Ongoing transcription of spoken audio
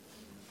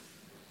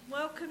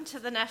Welcome to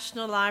the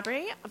National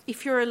Library.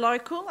 If you're a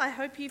local, I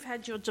hope you've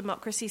had your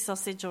democracy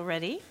sausage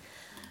already.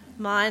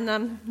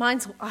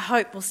 Mine's, I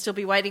hope, will still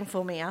be waiting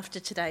for me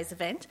after today's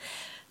event.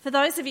 For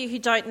those of you who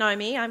don't know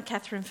me, I'm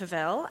Catherine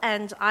Favell,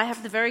 and I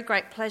have the very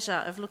great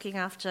pleasure of looking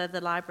after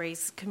the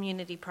library's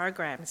community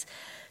programs.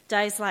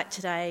 Days like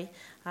today,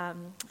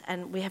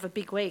 and we have a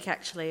big week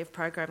actually of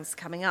programs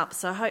coming up,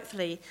 so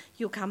hopefully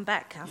you'll come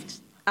back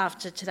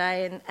after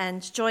today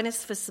and join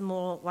us for some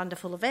more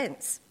wonderful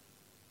events.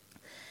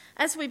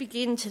 As we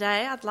begin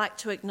today, I'd like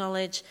to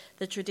acknowledge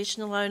the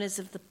traditional owners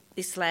of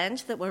this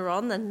land that we're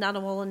on, the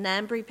Ngunnawal and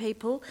Ngambri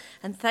people,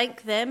 and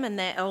thank them and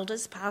their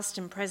elders, past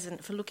and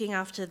present, for looking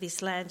after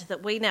this land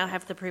that we now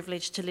have the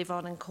privilege to live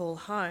on and call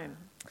home.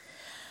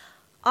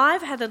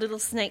 I've had a little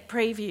sneak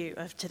preview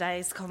of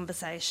today's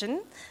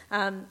conversation.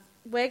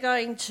 We're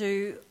going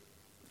to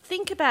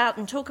think about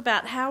and talk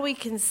about how we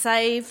can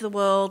save the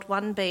world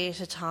one bee at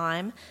a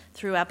time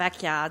through our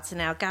backyards and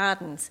our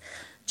gardens.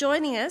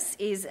 Joining us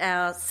is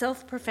our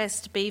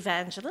self-professed bee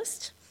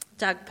evangelist,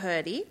 Doug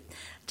Purdy.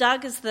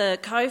 Doug is the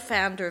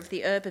co-founder of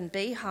the Urban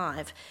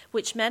Beehive,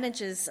 which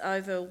manages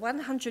over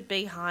 100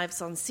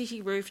 beehives on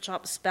city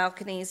rooftops,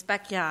 balconies,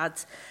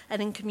 backyards,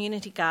 and in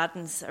community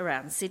gardens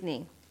around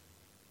Sydney.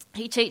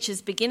 He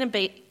teaches beginner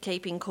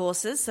beekeeping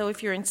courses, so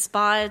if you're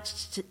inspired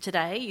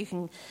today, you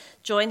can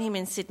join him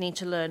in Sydney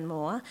to learn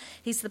more.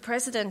 He's the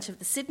president of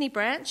the Sydney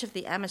branch of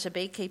the Amateur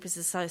Beekeepers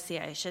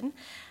Association,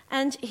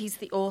 and he's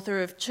the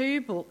author of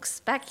 2 books,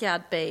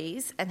 Backyard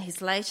Bees, and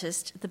his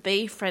latest, The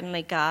Bee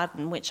Friendly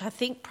Garden, which I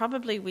think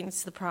probably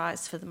wins the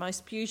prize for the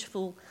most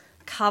beautiful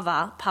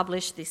cover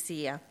published this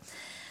year.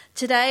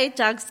 Today,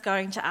 Doug's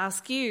going to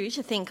ask you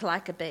to think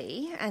like a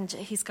bee, and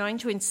he's going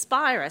to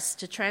inspire us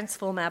to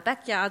transform our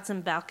backyards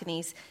and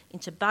balconies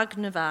into bug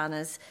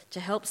nirvanas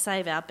to help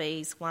save our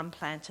bees one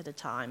plant at a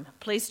time.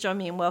 Please join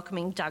me in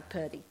welcoming Doug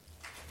Purdy.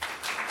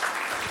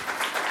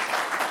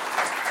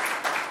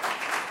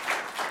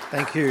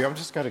 Thank you. I'm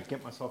just going to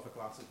get myself a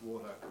glass of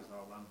water because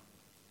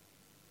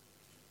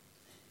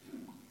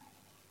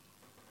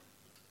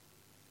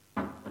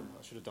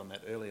I should have done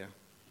that earlier.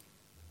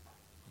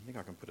 I think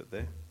I can put it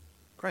there.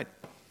 Great.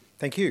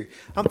 Thank you.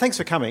 Thanks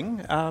for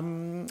coming.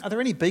 Are there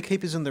any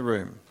beekeepers in the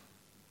room?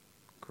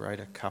 Great,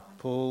 a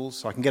couple.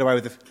 So I can get away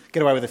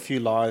with a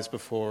few lies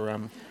before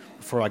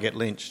I get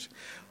lynched.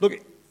 Look,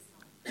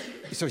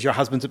 so your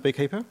husband's a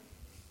beekeeper?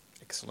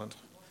 Excellent.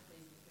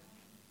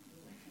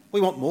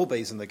 We want more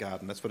bees in the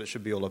garden. That's what it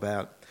should be all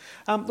about.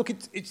 Look,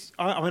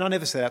 I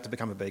never set out to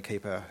become a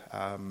beekeeper.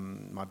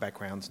 My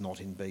background's not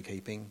in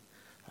beekeeping.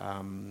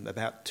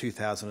 About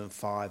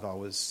 2005, I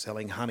was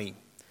selling honey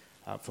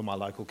for my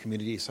local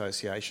community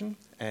association,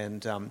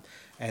 and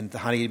the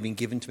honey had been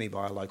given to me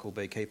by a local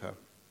beekeeper.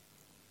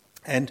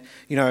 And,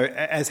 you know,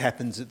 as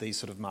happens at these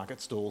sort of market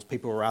stalls,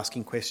 people were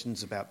asking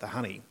questions about the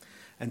honey.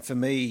 And for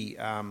me,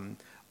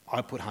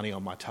 I put honey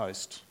on my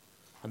toast,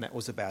 and that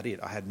was about it.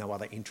 I had no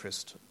other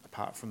interest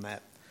apart from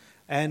that.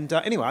 And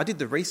anyway, I did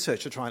the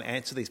research to try and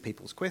answer these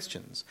people's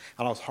questions,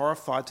 and I was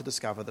horrified to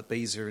discover that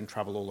bees are in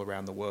trouble all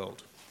around the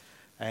world,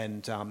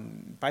 and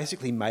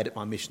basically made it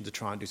my mission to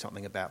try and do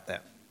something about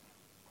that.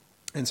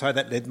 And so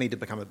that led me to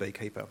become a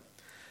beekeeper.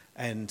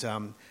 And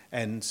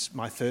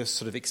my first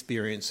sort of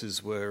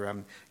experiences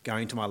were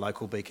going to my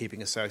local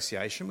beekeeping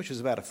association, which was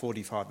about a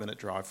 45-minute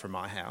drive from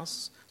my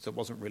house, so it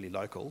wasn't really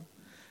local,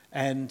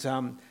 and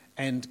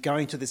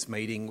going to this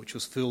meeting, which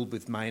was filled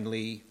with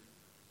mainly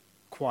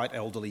quite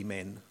elderly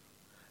men,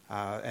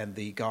 and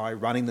the guy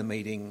running the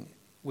meeting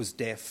was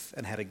deaf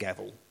and had a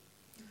gavel,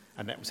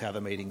 and that was how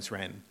the meetings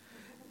ran.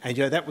 And,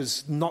 you know, that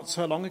was not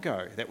so long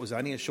ago. That was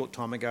only a short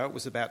time ago. It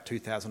was about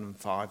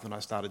 2005 when I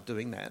started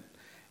doing that.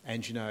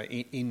 And, you know,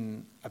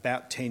 in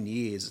about 10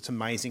 years, it's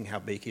amazing how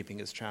beekeeping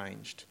has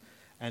changed.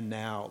 And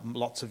now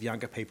lots of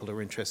younger people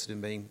are interested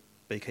in being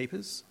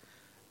beekeepers,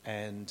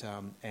 and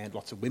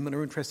lots of women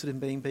are interested in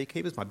being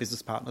beekeepers. My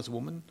business partner's a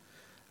woman.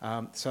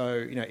 So,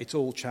 you know, it's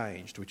all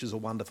changed, which is a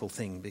wonderful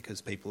thing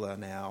because people are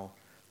now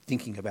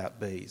thinking about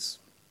bees.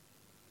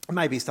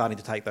 Maybe starting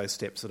to take those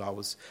steps that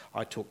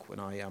I took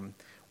when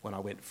I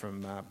went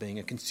from being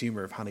a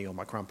consumer of honey on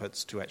my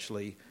crumpets to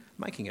actually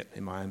making it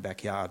in my own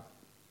backyard.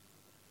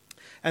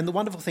 And the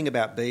wonderful thing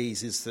about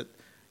bees is that,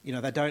 you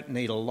know, they don't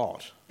need a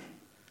lot,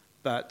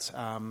 but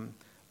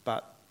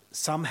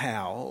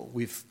somehow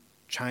we've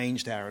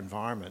changed our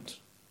environment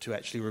to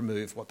actually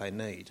remove what they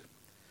need.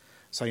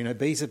 So, you know,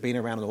 bees have been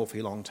around an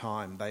awfully long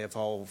time. They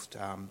evolved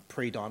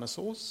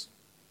pre-dinosaurs,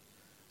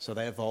 so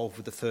they evolved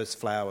with the first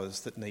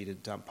flowers that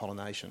needed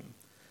pollination.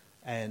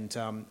 And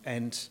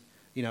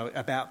you know,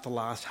 about the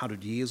last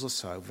 100 years or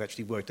so, we've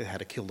actually worked out how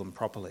to kill them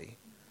properly.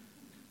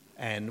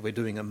 And we're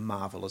doing a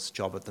marvellous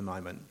job at the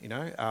moment, you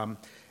know.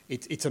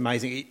 It's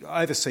amazing.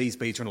 Overseas,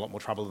 bees are in a lot more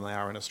trouble than they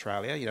are in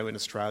Australia. You know, in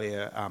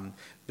Australia,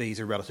 bees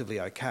are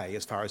relatively okay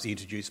as far as the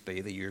introduced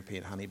bee, the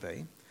European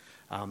honeybee.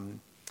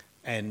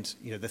 And,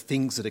 you know, the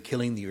things that are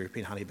killing the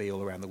European honeybee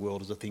all around the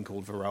world is a thing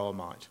called varroa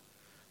mite.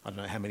 I don't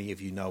know how many of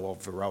you know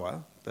of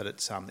varroa, but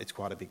it's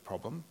quite a big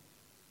problem.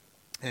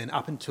 And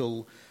up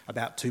until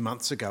about 2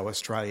 months ago,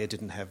 Australia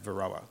didn't have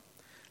Varroa,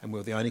 and we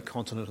were the only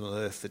continent on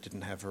Earth that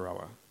didn't have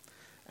Varroa.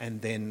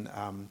 And then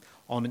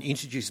on an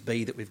introduced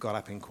bee that we've got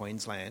up in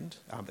Queensland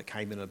that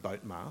came in a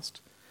boat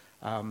mast,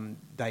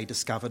 they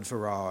discovered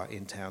Varroa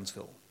in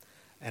Townsville.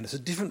 And it's a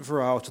different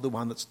Varroa to the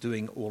one that's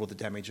doing all of the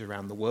damage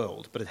around the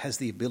world, but it has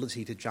the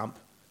ability to jump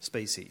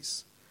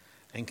species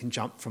and can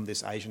jump from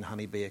this Asian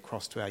honeybee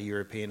across to our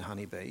European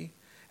honeybee,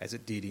 as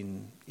it did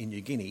in New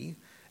Guinea.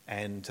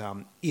 And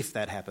if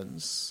that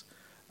happens,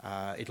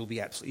 it'll be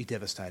absolutely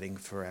devastating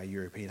for our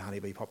European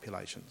honeybee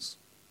populations.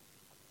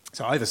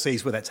 So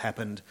overseas where that's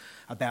happened,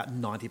 about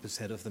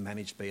 90% of the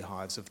managed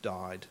beehives have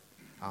died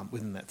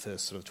within that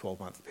first sort of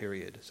 12-month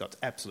period. So it's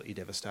absolutely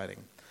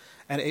devastating.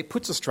 And it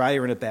puts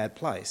Australia in a bad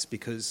place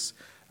because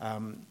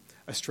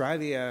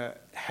Australia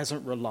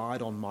hasn't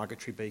relied on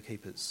migratory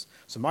beekeepers.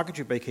 So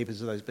migratory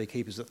beekeepers are those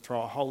beekeepers that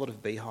throw a whole lot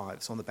of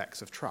beehives on the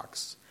backs of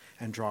trucks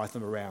and drive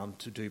them around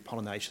to do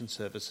pollination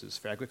services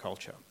for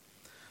agriculture.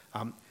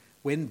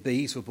 When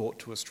bees were brought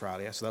to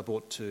Australia, so they were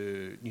brought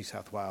to New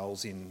South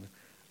Wales in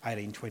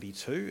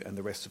 1822 and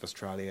the rest of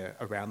Australia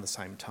around the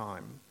same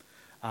time,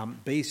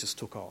 bees just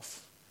took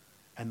off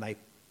and they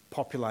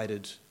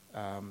populated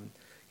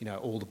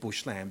all the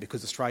bushland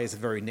because Australia is a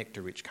very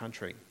nectar-rich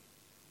country.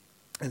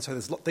 And so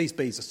these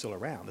bees are still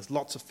around. There's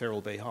lots of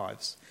feral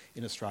beehives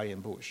in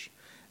Australian bush.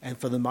 And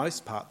for the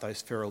most part,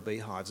 those feral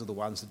beehives are the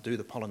ones that do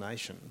the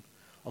pollination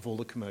of all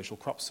the commercial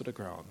crops that are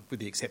grown, with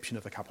the exception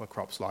of a couple of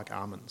crops like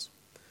almonds.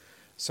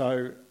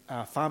 So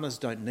farmers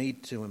don't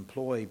need to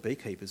employ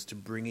beekeepers to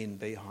bring in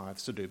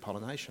beehives to do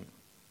pollination.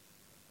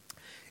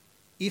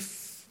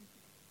 If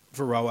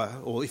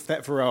Varroa, or if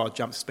that Varroa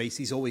jumps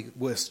species, or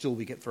worse still,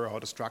 we get Varroa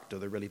destructor,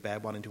 the really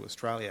bad one, into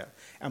Australia,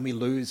 and we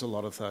lose a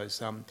lot of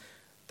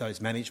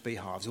those managed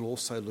beehives, we'll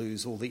also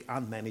lose all the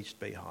unmanaged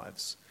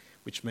beehives,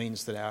 which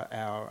means that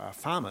our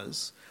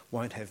farmers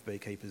won't have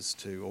beekeepers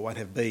or won't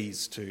have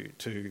bees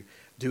to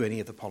do any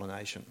of the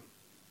pollination.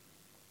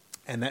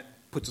 And that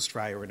puts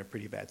Australia in a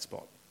pretty bad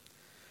spot.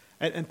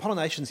 And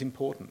pollination is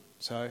important.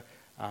 So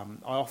I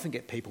often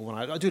get people, when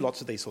I do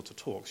lots of these sorts of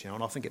talks, and I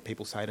often get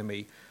people say to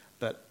me,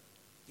 but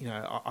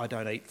I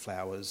don't eat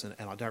flowers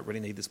and I don't really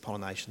need this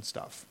pollination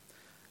stuff.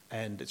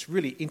 And it's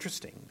really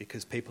interesting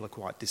because people are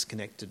quite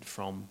disconnected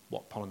from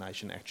what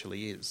pollination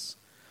actually is.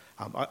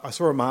 I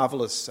saw a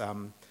marvellous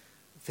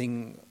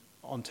thing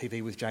on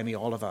TV with Jamie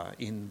Oliver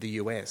in the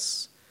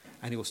US,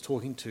 and he was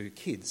talking to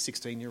kids,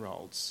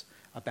 16-year-olds,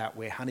 about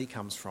where honey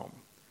comes from.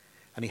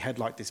 And he had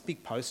like this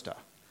big poster,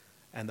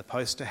 and the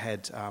poster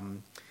had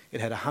it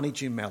had a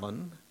honeydew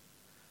melon,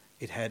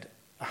 it had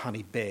a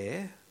honey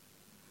bear,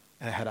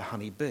 and it had a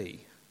honey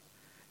bee.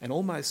 And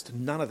almost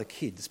none of the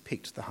kids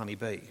picked the honey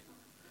bee.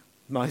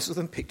 Most of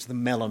them picked the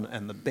melon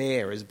and the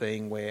bear as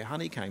being where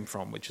honey came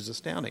from, which is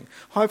astounding.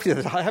 Hopefully,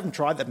 I haven't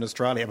tried that in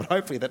Australia, but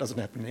hopefully that doesn't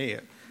happen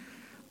here.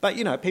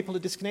 But, people are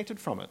disconnected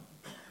from it.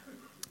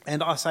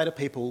 And I say to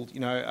people,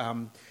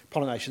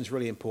 pollination is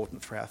really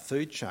important for our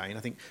food chain. I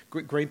think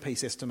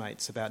Greenpeace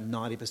estimates about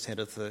 90%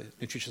 of the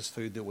nutritious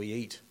food that we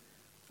eat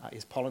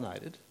is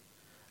pollinated.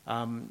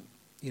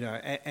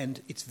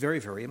 And it's very,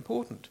 very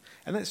important.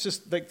 And that's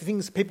just like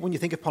things, people, when you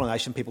think of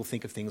pollination, people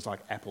think of things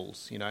like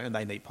apples, and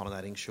they need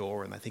pollinating,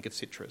 sure, and they think of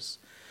citrus.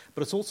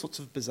 But it's all sorts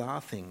of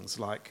bizarre things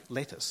like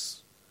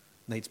lettuce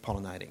needs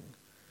pollinating.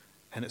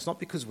 And it's not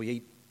because we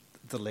eat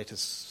the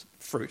lettuce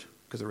fruit,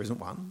 because there isn't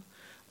one,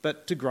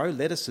 but to grow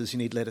lettuces, you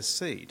need lettuce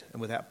seed. And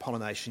without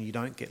pollination, you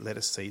don't get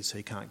lettuce seeds, so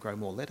you can't grow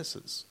more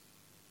lettuces.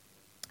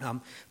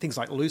 Things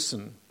like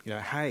lucerne,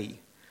 hay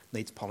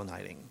needs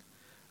pollinating.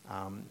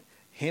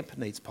 Hemp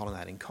needs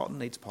pollinating, cotton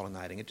needs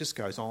pollinating, it just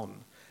goes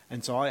on.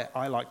 And so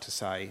I like to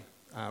say,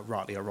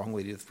 rightly or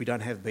wrongly, if we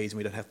don't have bees and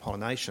we don't have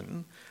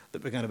pollination,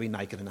 that we're going to be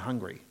naked and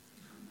hungry.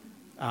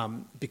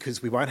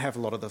 Because we won't have a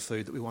lot of the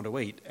food that we want to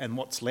eat, and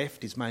what's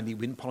left is mainly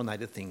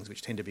wind-pollinated things,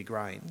 which tend to be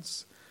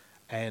grains,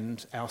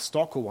 and our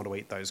stock will want to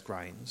eat those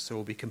grains, so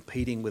we'll be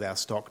competing with our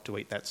stock to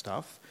eat that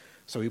stuff,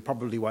 so we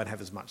probably won't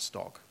have as much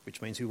stock,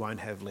 which means we won't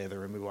have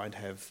leather and we won't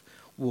have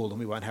wool and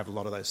we won't have a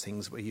lot of those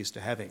things we're used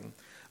to having.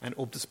 And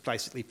it'll just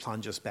basically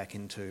plunge us back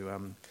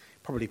into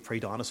probably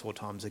pre-dinosaur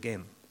times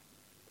again.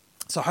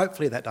 So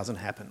hopefully that doesn't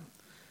happen.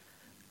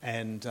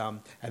 And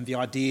the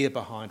idea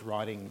behind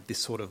writing this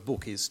sort of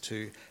book is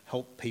to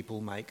help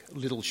people make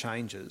little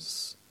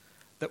changes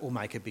that will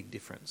make a big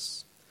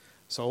difference.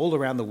 So all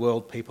around the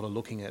world, people are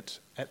looking at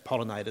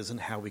pollinators and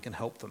how we can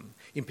help them,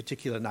 in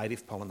particular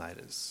native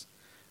pollinators.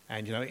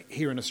 And,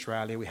 here in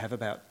Australia, we have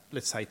about,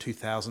 let's say,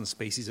 2,000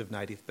 species of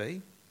native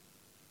bee.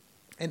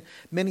 And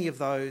many of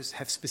those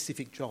have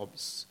specific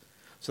jobs.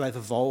 So they've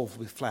evolved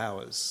with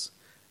flowers,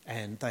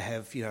 and they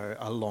have,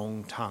 a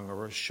long tongue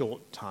or a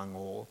short tongue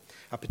or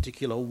a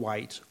particular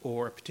weight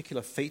or a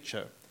particular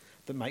feature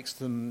that makes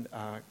them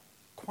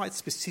quite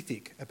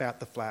specific about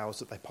the flowers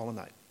that they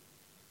pollinate.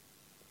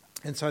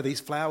 And so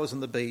these flowers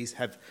and the bees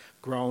have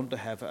grown to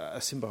have a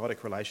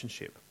symbiotic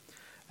relationship.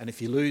 And if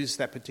you lose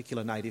that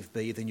particular native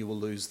bee, then you will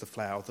lose the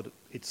flower that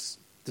it's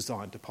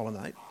designed to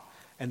pollinate,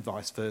 and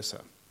vice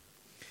versa.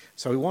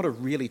 So we want to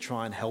really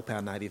try and help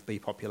our native bee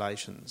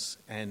populations,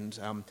 and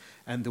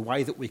the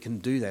way that we can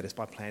do that is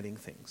by planting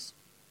things.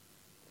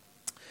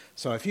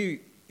 So if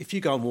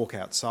you go and walk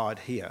outside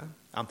here,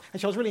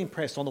 actually I was really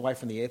impressed on the way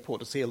from the airport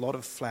to see a lot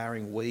of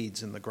flowering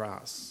weeds in the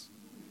grass.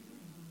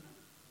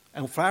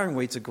 And flowering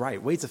weeds are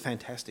great. Weeds are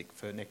fantastic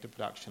for nectar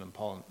production and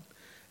pollen.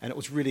 And it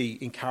was really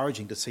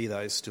encouraging to see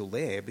those still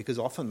there, because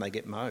often they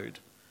get mowed.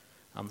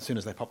 As soon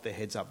as they pop their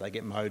heads up, they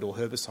get mowed, or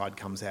herbicide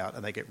comes out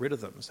and they get rid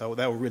of them. So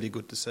they were really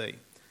good to see.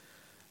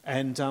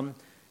 And,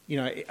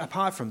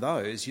 apart from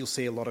those, you'll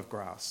see a lot of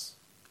grass,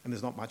 and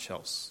there's not much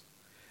else.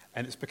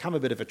 And it's become a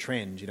bit of a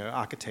trend.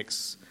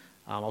 Architects,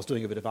 I was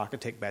doing a bit of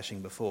architect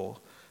bashing before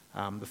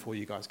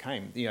you guys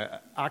came.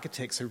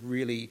 Architects are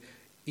really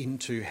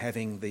into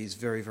having these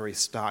very, very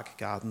stark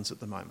gardens at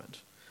the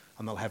moment.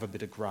 And they'll have a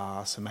bit of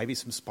grass and maybe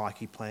some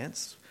spiky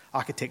plants,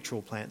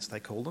 architectural plants they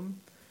call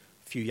them,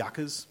 a few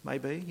yuccas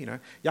maybe.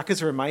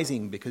 Yuccas are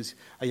amazing because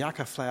a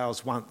yucca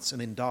flowers once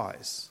and then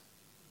dies.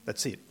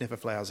 That's it, never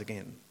flowers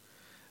again.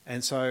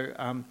 And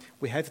so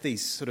we have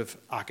these sort of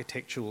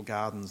architectural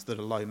gardens that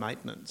are low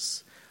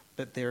maintenance,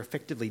 but they're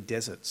effectively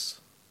deserts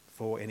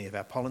for any of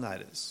our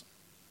pollinators.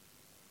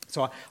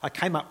 So I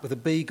came up with the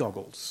bee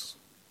goggles.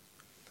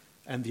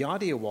 And the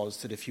idea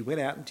was that if you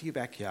went out into your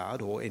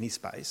backyard or any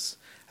space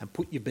and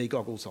put your bee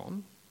goggles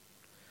on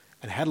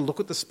and had a look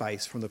at the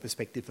space from the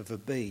perspective of a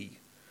bee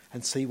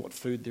and see what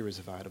food there is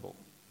available.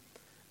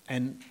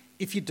 And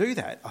if you do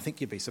that, I think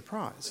you'd be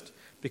surprised,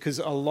 because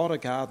a lot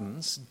of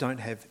gardens don't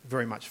have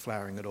very much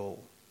flowering at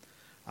all.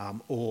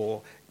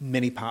 Or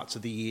many parts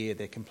of the year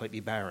they're completely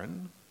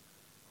barren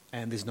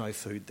and there's no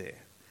food there.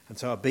 And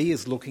so a bee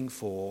is looking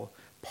for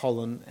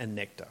pollen and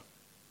nectar.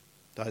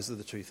 Those are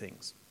the two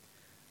things.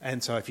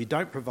 And so if you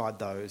don't provide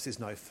those, there's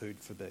no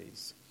food for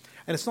bees.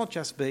 And it's not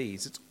just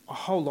bees, it's a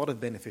whole lot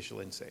of beneficial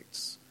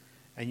insects.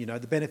 And,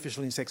 the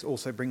beneficial insects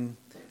also bring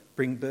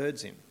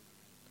birds in.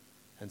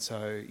 And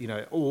so,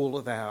 all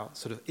of our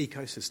sort of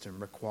ecosystem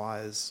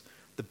requires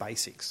the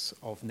basics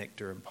of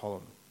nectar and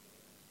pollen.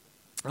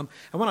 And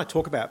when I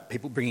talk about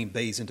people bringing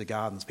bees into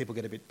gardens, people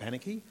get a bit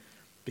panicky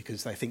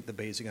because they think the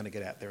bees are going to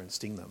get out there and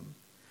sting them.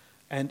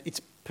 And it's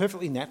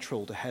perfectly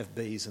natural to have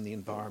bees in the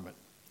environment.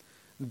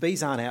 The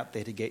bees aren't out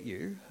there to get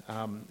you,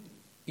 and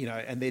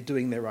they're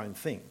doing their own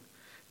thing.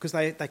 Because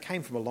they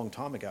came from a long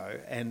time ago,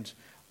 and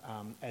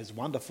as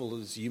wonderful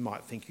as you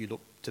might think you look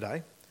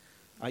today,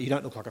 you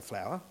don't look like a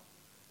flower,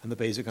 and the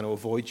bees are going to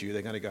avoid you.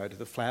 They're going to go to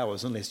the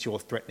flowers unless you're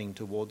threatening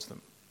towards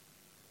them.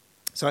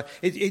 So,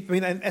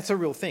 and that's a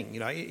real thing.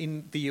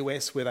 In the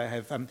US, where they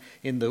have,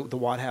 in the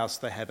White House,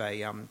 they have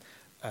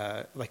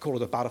they call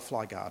it a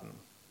butterfly garden.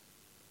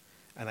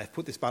 And they've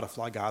put this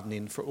butterfly garden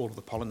in for all of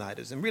the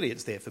pollinators, and really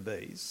it's there for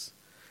bees.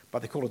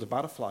 But they call it a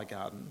butterfly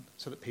garden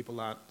so that people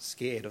aren't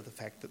scared of the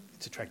fact that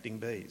it's attracting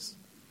bees,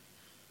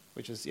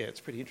 which is, it's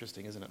pretty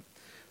interesting, isn't it?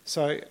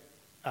 So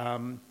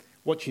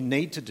what you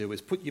need to do is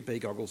put your bee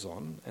goggles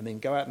on and then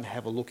go out and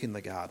have a look in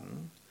the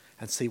garden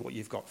and see what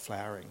you've got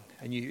flowering.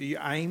 And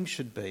your aim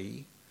should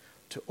be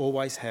to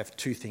always have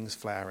two things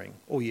flowering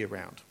all year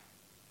round.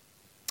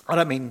 I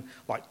don't mean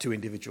like two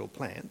individual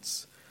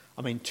plants.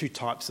 I mean two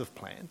types of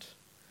plant,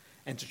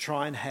 and to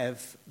try and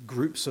have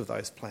groups of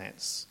those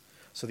plants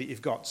so that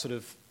you've got sort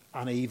of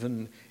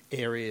uneven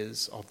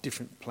areas of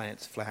different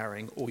plants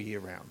flowering all year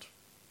round.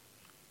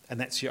 And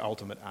that's your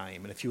ultimate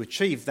aim. And if you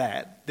achieve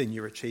that, then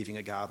you're achieving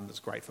a garden that's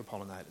great for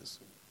pollinators.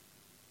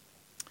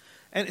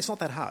 And it's not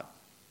that hard.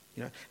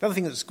 The other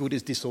thing that's good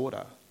is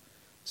disorder.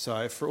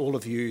 So for all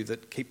of you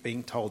that keep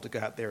being told to go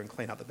out there and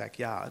clean up the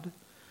backyard,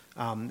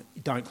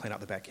 don't clean up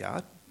the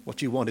backyard.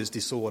 What you want is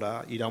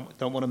disorder. You don't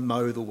want to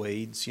mow the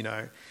weeds, You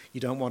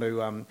don't want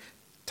to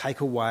take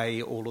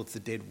away all of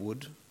the dead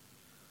wood.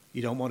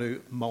 You don't want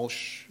to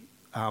mulch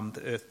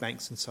the earth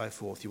banks and so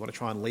forth. You want to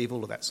try and leave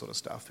all of that sort of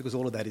stuff, because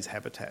all of that is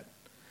habitat,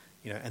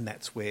 and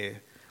that's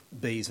where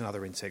bees and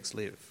other insects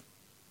live.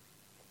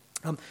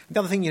 The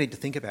other thing you need to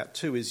think about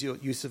too is your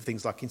use of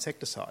things like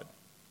insecticide.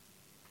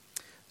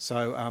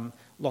 So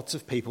lots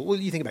of people,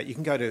 you think about it, you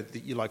can go to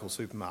your local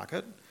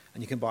supermarket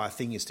and you can buy a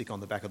thing you stick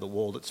on the back of the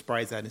wall that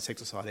sprays out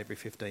insecticide every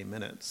 15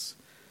 minutes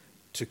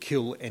to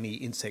kill any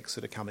insects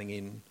that are coming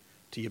in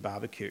to your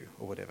barbecue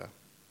or whatever.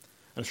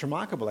 And it's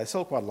remarkable, they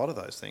sell quite a lot of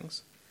those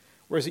things.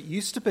 Whereas it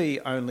used to be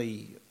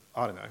only,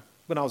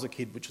 when I was a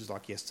kid, which was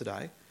like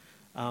yesterday,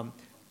 you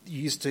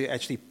used to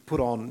actually put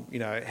on,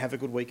 have a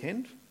good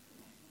weekend.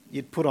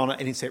 You'd put on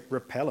an insect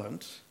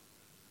repellent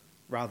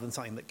rather than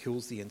something that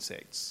kills the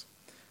insects.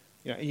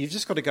 And you've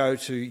just got to go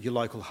to your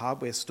local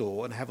hardware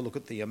store and have a look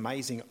at the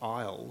amazing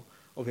aisle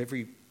of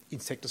every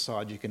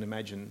insecticide you can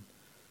imagine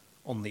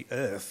on the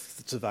earth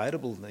that's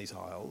available in these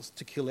aisles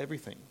to kill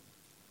everything.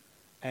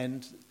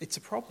 And it's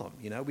a problem,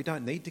 we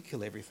don't need to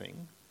kill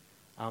everything.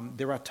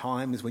 There are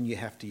times when you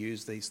have to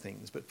use these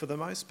things, but for the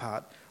most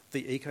part,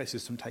 the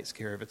ecosystem takes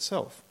care of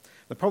itself.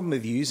 The problem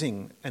with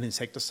using an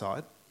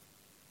insecticide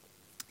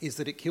is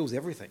that it kills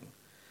everything.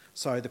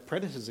 So the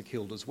predators are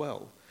killed as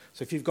well.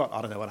 So if you've got,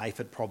 an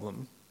aphid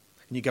problem,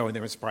 and you go in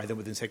there and spray them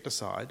with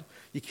insecticide,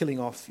 you're killing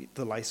off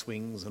the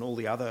lacewings and all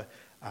the other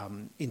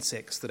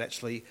insects that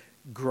actually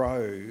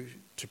grow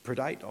to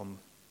predate on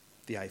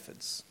the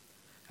aphids.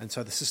 And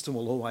so the system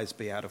will always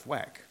be out of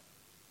whack.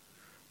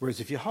 Whereas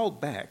if you hold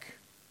back,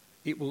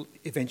 it will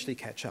eventually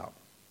catch up,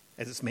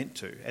 as it's meant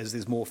to. As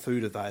there's more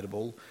food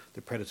available,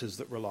 the predators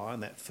that rely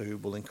on that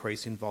food will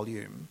increase in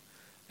volume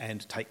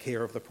and take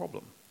care of the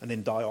problem, and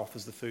then die off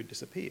as the food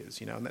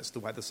disappears, and that's the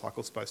way the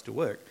cycle's supposed to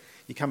work.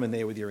 You come in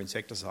there with your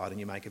insecticide and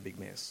you make a big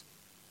mess.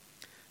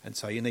 And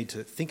so you need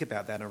to think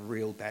about that and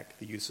reel back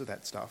the use of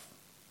that stuff.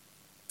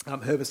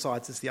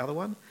 Herbicides is the other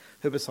one.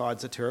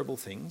 Herbicides are terrible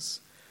things.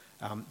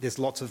 There's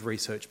lots of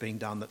research being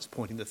done that's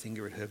pointing the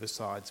finger at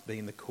herbicides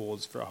being the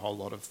cause for a whole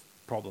lot of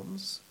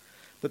problems.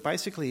 But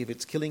basically, if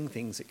it's killing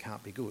things, it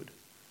can't be good.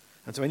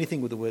 And so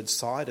anything with the word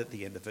 "side" at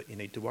the end of it, you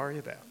need to worry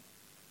about.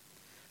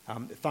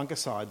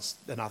 Fungicides,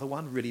 another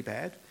one, really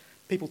bad.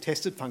 People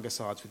tested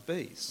fungicides with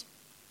bees,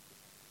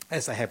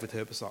 as they have with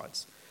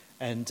herbicides.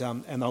 And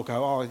they'll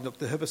go, oh, look,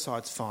 the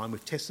herbicide's fine.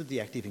 We've tested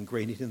the active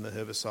ingredient in the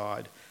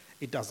herbicide.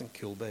 It doesn't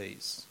kill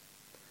bees.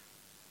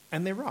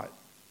 And they're right.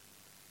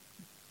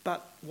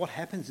 But what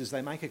happens is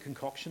they make a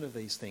concoction of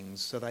these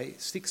things. So they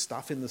stick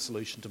stuff in the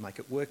solution to make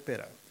it work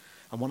better.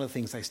 And one of the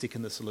things they stick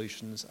in the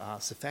solutions are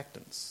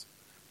surfactants.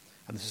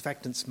 And the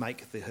surfactants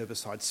make the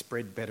herbicide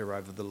spread better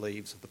over the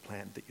leaves of the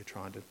plant that you're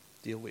trying to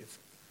deal with.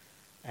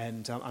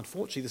 And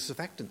unfortunately, the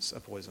surfactants are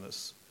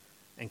poisonous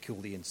and kill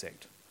the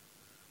insect.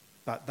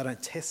 But they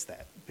don't test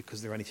that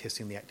because they're only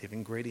testing the active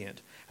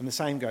ingredient. And the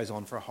same goes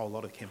on for a whole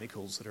lot of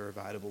chemicals that are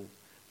available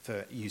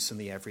for use in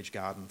the average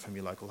garden from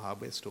your local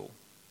hardware store.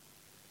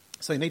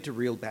 So you need to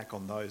reel back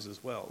on those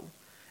as well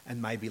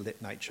and maybe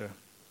let nature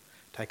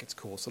take its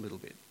course a little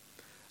bit.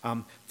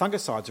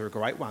 Fungicides are a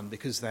great one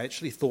because they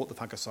actually thought the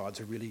fungicides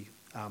are really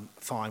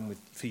fine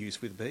for use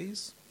with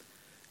bees.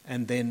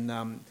 And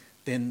then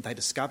they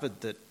discovered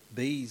that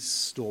bees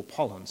store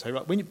pollen. So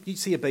when you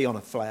see a bee on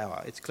a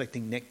flower, it's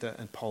collecting nectar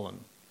and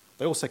pollen.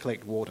 They also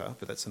collect water,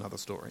 but that's another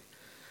story.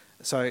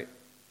 So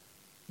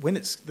when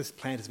this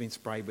plant has been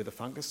sprayed with a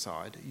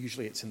fungicide,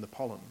 usually it's in the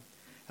pollen.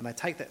 And they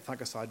take that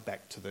fungicide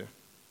back to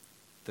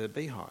the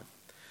beehive.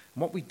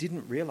 And what we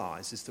didn't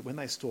realise is that when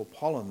they store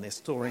pollen, they're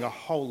storing a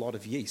whole lot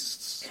of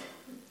yeasts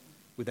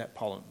with that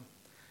pollen.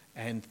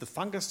 And the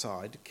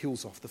fungicide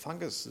kills off the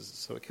funguses,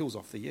 so it kills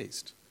off the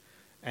yeast.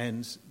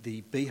 And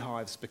the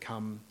beehives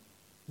become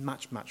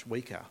much, much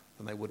weaker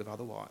than they would have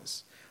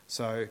otherwise.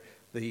 So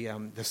the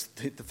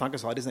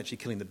fungicide isn't actually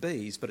killing the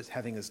bees, but it's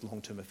having this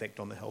long-term effect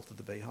on the health of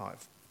the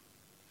beehive.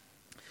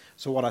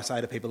 So what I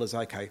say to people is,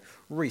 okay,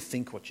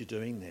 rethink what you're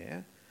doing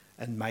there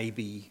and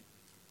maybe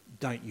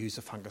don't use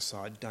a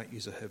fungicide, don't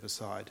use a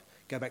herbicide.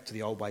 Go back to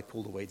the old way,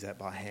 pull the weeds out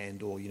by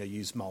hand, or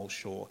use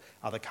mulch or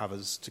other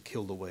covers to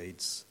kill the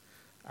weeds.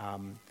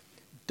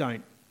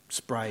 Don't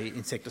spray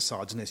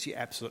insecticides unless you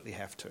absolutely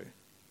have to.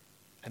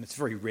 And it's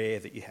very rare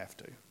that you have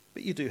to,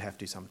 but you do have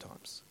to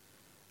sometimes.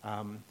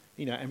 And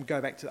go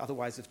back to other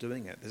ways of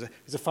doing it.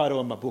 There's a photo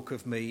in my book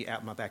of me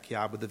out in my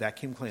backyard with the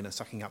vacuum cleaner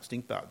sucking up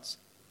stink bugs.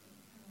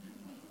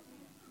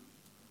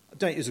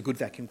 Don't use a good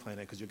vacuum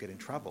cleaner because you'll get in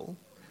trouble.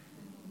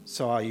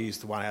 So I use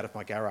the one out of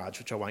my garage,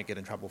 which I won't get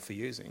in trouble for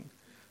using.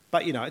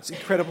 But, it's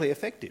incredibly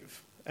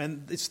effective.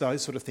 And it's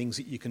those sort of things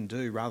that you can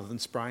do rather than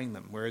spraying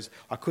them. Whereas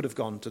I could have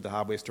gone to the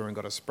hardware store and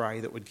got a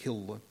spray that would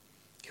kill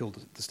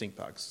the stink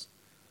bugs.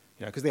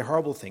 Because they're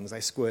horrible things.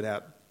 They squirt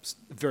out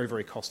a very,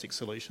 very caustic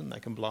solution. They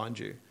can blind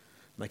you.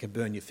 They can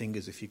burn your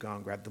fingers if you go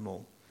and grab them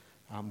all.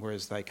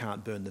 Whereas they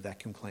can't burn the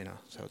vacuum cleaner.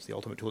 So it's the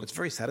ultimate tool. It's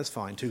very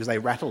satisfying too because they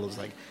rattle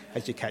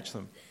as you catch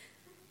them.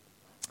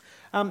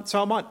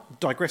 So I might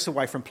digress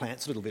away from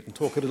plants a little bit and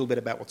talk a little bit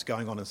about what's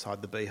going on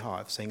inside the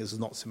beehive, seeing as there's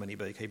not so many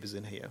beekeepers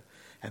in here,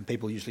 and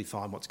people usually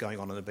find what's going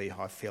on in a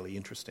beehive fairly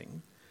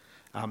interesting.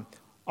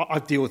 I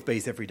deal with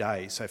bees every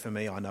day, so for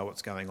me I know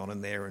what's going on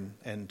in there,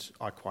 and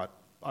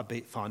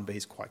I find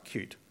bees quite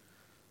cute,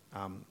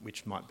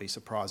 which might be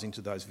surprising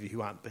to those of you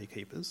who aren't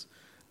beekeepers.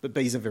 But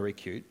bees are very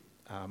cute,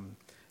 and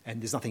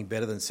there's nothing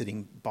better than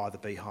sitting by the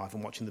beehive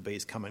and watching the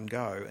bees come and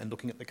go and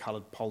looking at the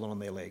coloured pollen on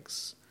their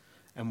legs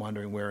and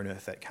wondering where on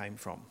earth that came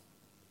from,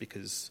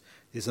 because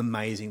there's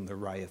amazing the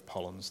array of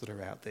pollens that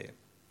are out there.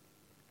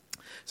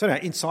 So now,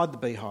 inside the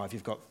beehive,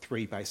 you've got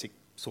three basic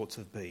sorts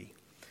of bee.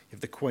 You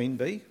have the queen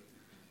bee,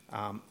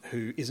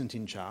 who isn't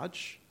in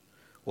charge,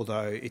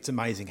 although it's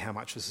amazing how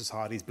much the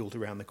society is built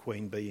around the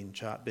queen bee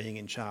being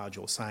in charge,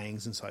 or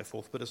sayings and so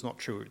forth, but it's not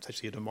true. It's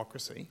actually a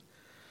democracy.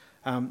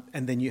 And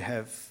then you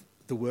have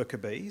the worker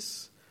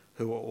bees,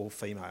 who are all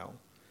female.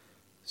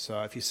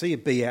 So if you see a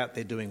bee out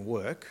there doing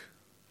work,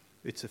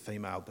 it's a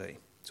female bee.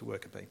 It's a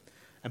worker bee.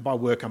 And by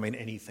work, I mean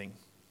anything.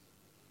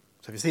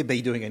 So if you see a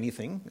bee doing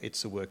anything,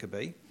 it's a worker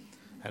bee,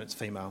 and it's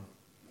female.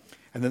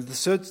 And then the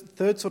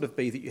third sort of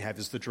bee that you have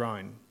is the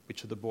drone,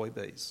 which are the boy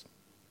bees.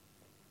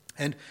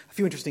 And a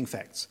few interesting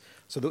facts.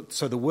 So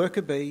the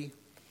worker bee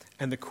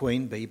and the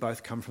queen bee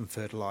both come from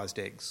fertilised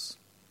eggs.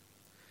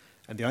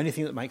 And the only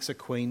thing that makes a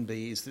queen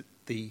bee is that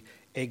the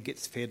egg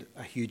gets fed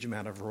a huge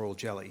amount of royal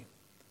jelly.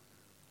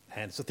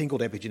 And it's a thing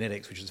called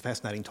epigenetics, which is a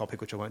fascinating topic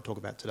which I won't talk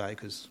about today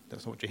because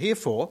that's not what you're here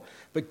for.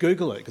 But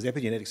Google it, because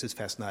epigenetics is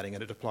fascinating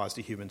and it applies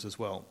to humans as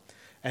well.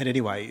 And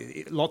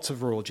anyway, lots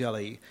of royal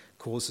jelly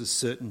causes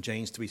certain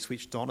genes to be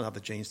switched on and other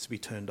genes to be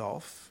turned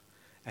off,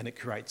 and it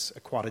creates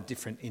quite a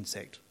different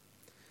insect.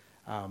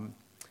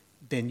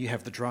 Then you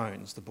have the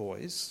drones, the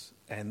boys,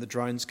 and the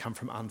drones come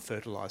from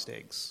unfertilised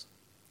eggs.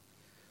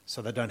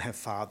 So they don't have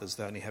fathers,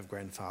 they only have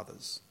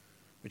grandfathers,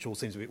 which all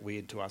seems a bit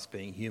weird to us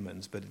being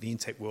humans, but in the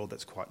insect world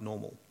that's quite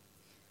normal.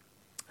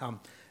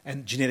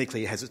 And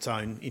genetically it has its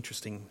own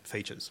interesting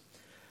features.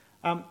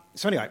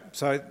 So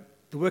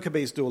the worker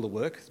bees do all the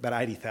work. There's about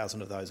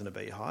 80,000 of those in a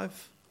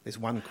beehive. There's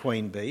one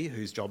queen bee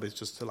whose job is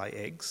just to lay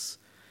eggs,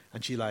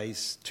 and she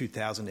lays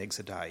 2,000 eggs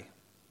a day.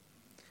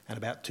 And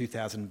about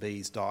 2,000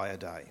 bees die a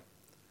day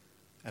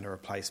and are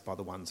replaced by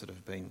the ones that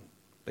have been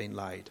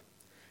laid.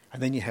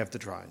 And then you have the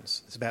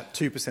drones. It's about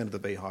 2% of the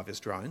beehive is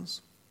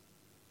drones.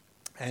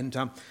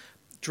 And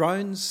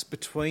drones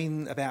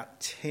between about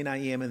 10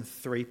 a.m. and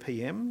 3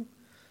 p.m,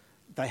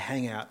 they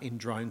hang out in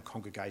drone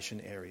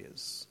congregation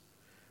areas,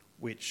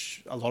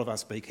 which a lot of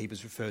us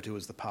beekeepers refer to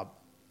as the pub.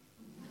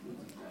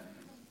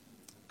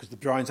 Because the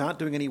drones aren't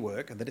doing any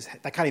work and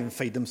they can't even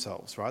feed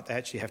themselves, right? They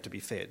actually have to be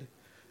fed.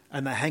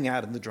 And they hang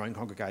out in the drone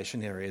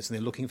congregation areas and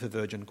they're looking for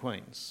virgin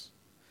queens.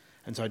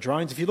 And so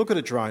drones, if you look at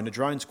a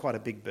drone's quite a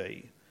big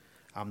bee.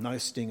 No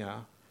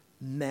stinger,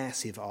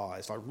 massive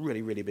eyes, like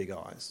really, really big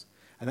eyes.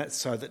 And that's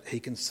so that he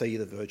can see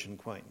the virgin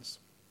queens.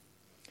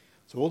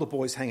 So all the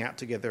boys hang out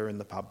together in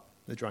the pub,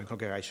 the drone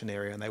congregation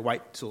area, and they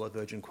wait till a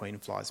virgin queen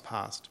flies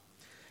past.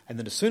 And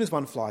then as soon as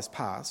one flies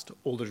past,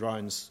 all the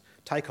drones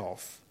take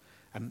off,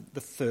 and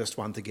the first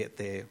one to get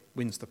there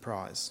wins the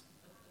prize.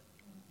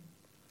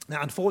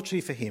 Now,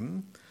 unfortunately for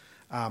him,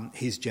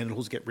 his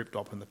genitals get ripped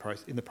off in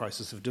the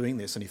process of doing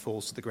this, and he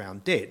falls to the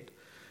ground dead.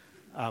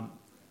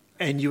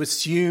 And you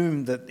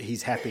assume that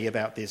he's happy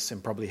about this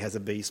and probably has a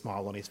bee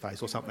smile on his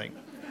face or something.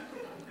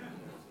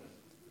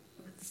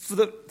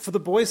 For the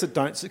boys that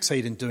don't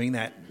succeed in doing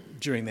that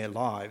during their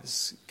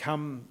lives,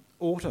 come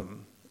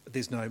autumn,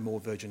 there's no more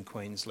virgin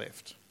queens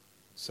left.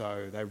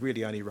 So they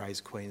really only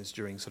raise queens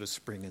during sort of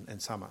spring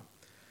and summer.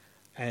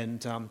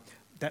 And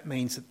that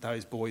means that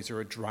those boys are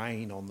a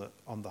drain on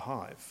the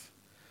hive.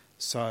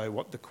 So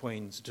what the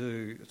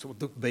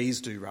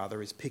bees do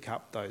is pick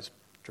up those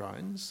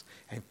drones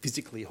and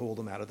physically haul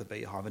them out of the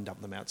beehive and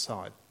dump them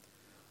outside.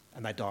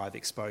 And they die of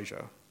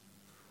exposure.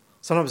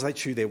 Sometimes they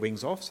chew their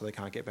wings off so they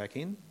can't get back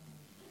in.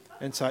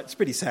 And so it's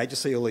pretty sad to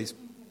see all these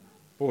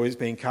boys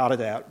being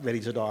carted out, ready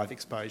to die of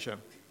exposure.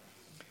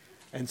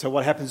 And so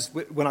what happens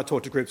when I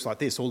talk to groups like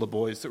this, all the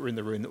boys that were in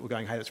the room that were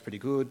going, hey, that's pretty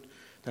good,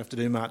 don't have to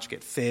do much,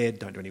 get fed,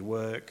 don't do any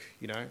work,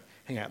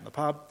 hang out in the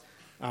pub.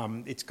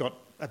 It's got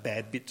a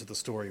bad bit to the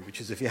story, which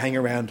is if you hang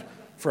around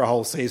for a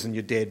whole season,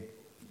 you're dead,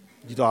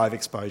 you die of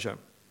exposure.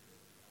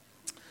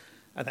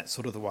 And that's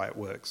sort of the way it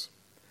works.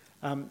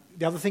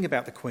 The other thing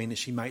about the queen is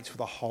she mates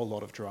with a whole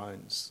lot of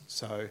drones.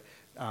 So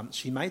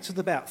she mates with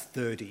about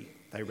 30,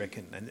 they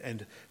reckon,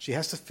 and she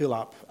has to fill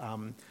up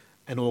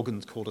an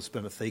organ called a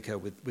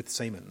spermatheca with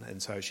semen,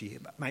 and so she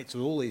mates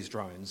with all these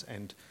drones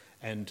and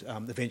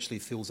eventually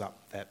fills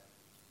up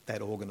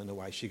that organ, and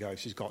away she goes.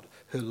 She's got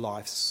her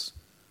life's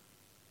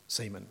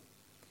semen,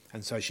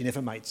 and so she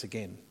never mates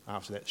again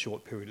after that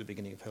short period at the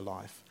beginning of her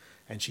life,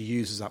 and she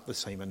uses up the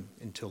semen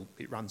until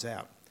it runs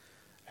out.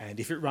 And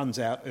if it runs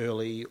out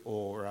early,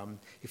 or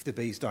if the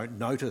bees don't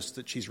notice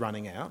that she's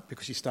running out,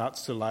 because she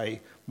starts to lay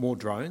more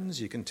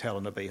drones, you can tell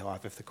in a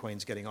beehive if the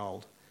queen's getting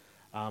old.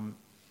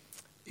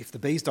 If the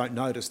bees don't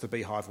notice, the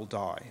beehive will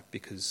die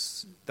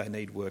because they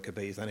need worker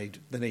bees. They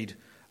need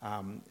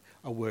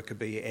a worker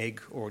bee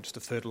egg or just a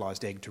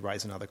fertilised egg to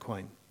raise another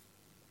queen,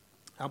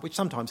 which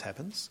sometimes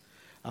happens.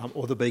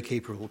 Or the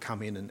beekeeper will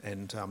come in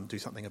and do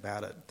something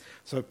about it.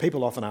 So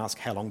people often ask,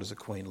 how long does a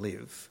queen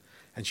live?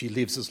 And she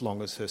lives as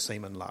long as her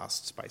semen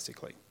lasts,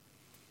 basically.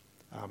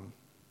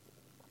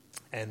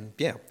 Then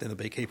the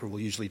beekeeper will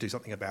usually do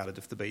something about it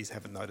if the bees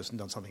haven't noticed and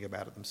done something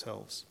about it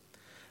themselves.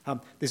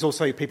 There's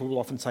also, people will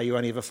often say you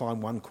only ever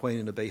find one queen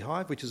in a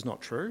beehive, which is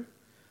not true.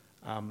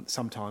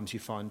 Sometimes you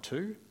find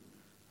two,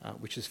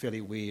 which is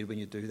fairly weird when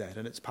you do that.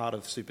 And it's part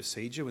of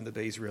supersedure. When the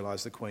bees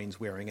realise the queen's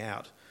wearing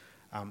out,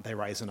 they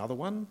raise another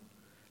one.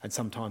 And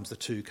sometimes the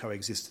two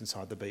coexist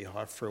inside the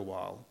beehive for a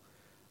while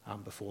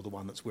before the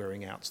one that's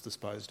wearing out's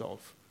disposed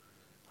of.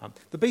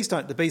 The bees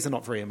are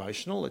not very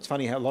emotional. It's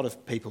funny how a lot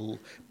of people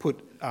put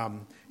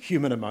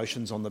human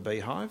emotions on the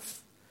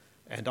beehive.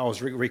 And I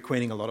was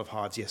requeening a lot of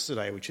hives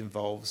yesterday, which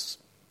involves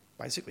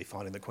basically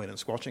finding the queen and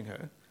squashing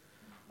her.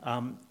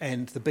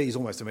 And the bees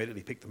almost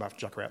immediately pick them up and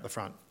chuck her out the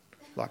front.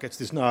 Like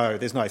there's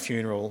no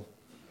funeral.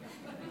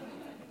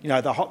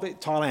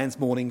 Thailand's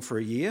mourning for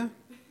a year.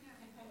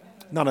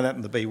 None of that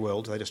in the bee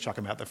world. They just chuck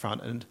them out the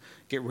front and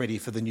get ready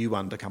for the new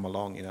one to come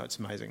along. It's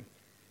amazing.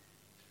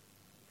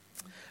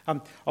 I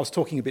was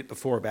talking a bit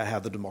before about how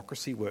the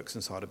democracy works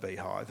inside a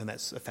beehive, and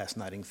that's a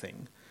fascinating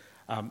thing.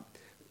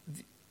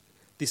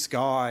 This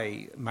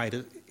guy made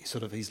it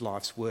sort of his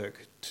life's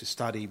work to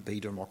study bee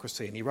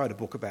democracy, and he wrote a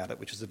book about it,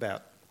 which is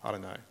about I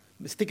don't know.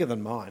 It's thicker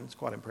than mine. It's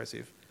quite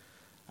impressive.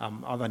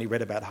 I've only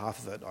read about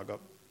half of it. I got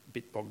a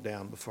bit bogged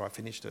down before I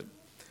finished it.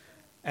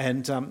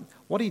 And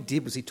what he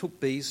did was he took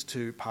bees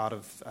to part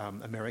of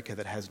America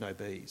that has no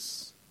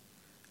bees.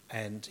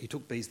 And he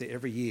took bees there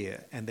every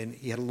year, and then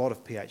he had a lot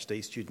of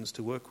PhD students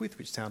to work with,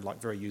 which sound like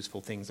very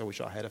useful things. I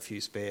wish I had a few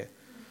spare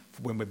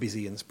for when we're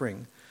busy in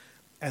spring.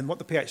 And what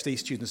the PhD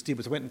students did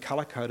was they went and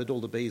colour-coded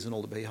all the bees in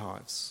all the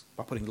beehives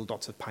by putting little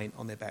dots of paint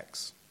on their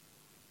backs.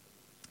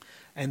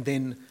 And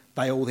then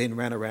they all then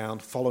ran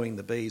around following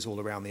the bees all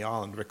around the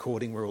island,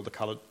 recording where all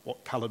the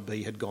what coloured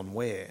bee had gone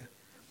where.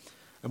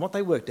 And what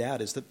they worked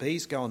out is that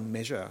bees go and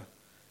measure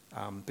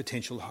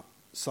potential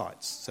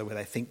sites, so where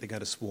they think they're going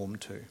to swarm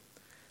to.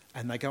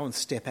 And they go and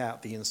step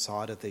out the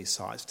inside of these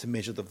sites to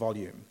measure the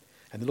volume.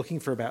 And they're looking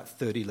for about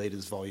 30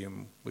 litres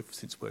volume, we've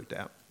since worked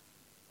out.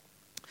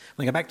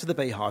 They go back to the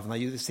beehive and they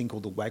use this thing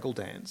called the waggle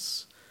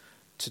dance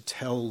to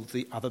tell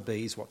the other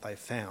bees what they've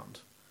found.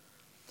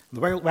 The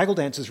waggle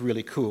dance is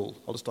really cool.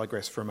 I'll just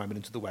digress for a moment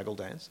into the waggle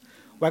dance.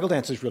 Waggle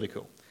dance is really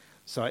cool.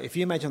 So if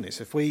you imagine this,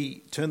 if we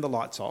turned the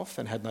lights off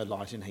and had no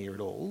light in here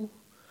at all,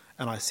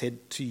 and I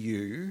said to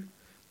you,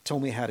 tell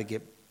me how to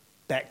get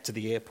back to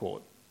the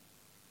airport,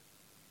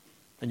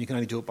 and you can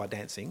only do it by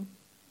dancing,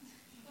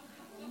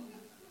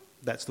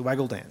 that's the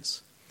waggle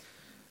dance.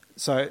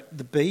 So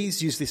the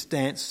bees use this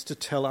dance to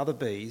tell other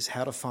bees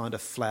how to find a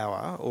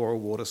flower or a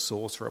water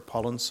source or a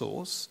pollen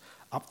source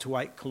up to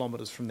 8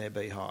 kilometres from their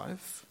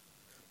beehive,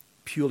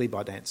 purely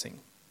by dancing.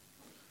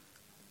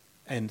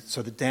 And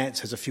so the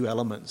dance has a few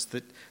elements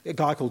that a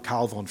guy called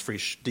Carl von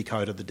Frisch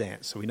decoded the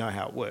dance, so we know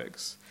how it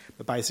works.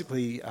 But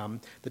basically,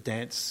 the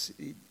dance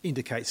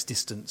indicates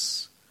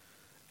distance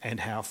and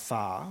how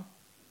far,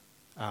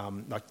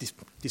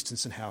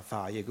 distance and how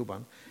far, yeah, good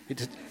one.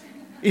 It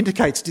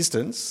indicates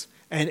distance,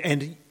 and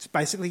it's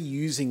basically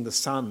using the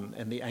sun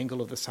and the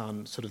angle of the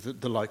sun, sort of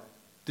the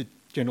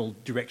general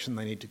direction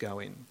they need to go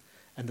in.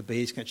 And the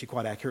bees can actually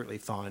quite accurately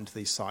find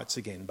these sites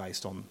again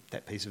based on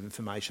that piece of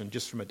information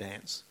just from a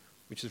dance,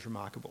 which is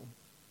remarkable.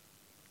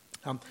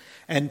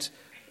 And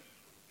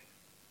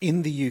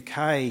in the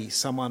UK,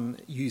 someone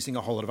using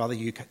a whole lot of other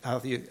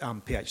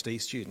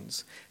PhD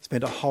students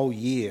spent a whole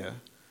year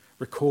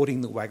recording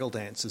the waggle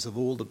dances of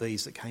all the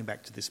bees that came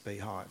back to this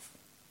beehive.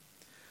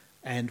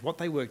 And what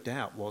they worked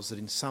out was that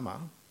in summer,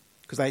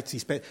 because they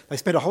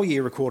spent a whole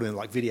year recording them,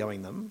 like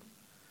videoing them,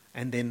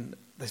 and then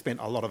they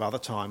spent a lot of other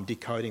time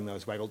decoding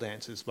those waggle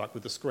dances, like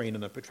with a screen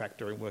and a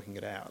protractor and working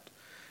it out.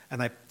 And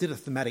they did a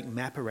thematic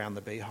map around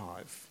the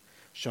beehive,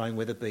 showing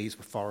where the bees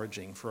were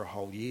foraging for a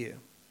whole year.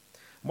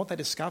 And what they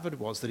discovered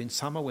was that in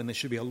summer, when there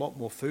should be a lot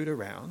more food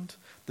around,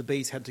 the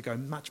bees had to go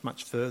much,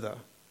 much further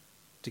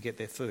to get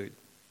their food.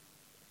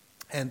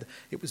 And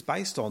it was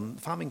based on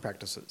farming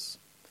practices.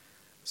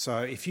 So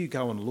if you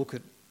go and look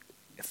at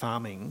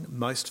farming,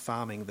 most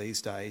farming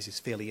these days is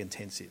fairly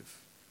intensive.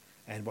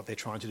 And what they're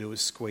trying to do is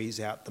squeeze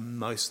out the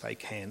most they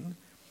can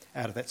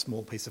out of that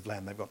small piece of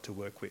land they've got to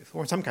work with.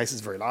 Or in some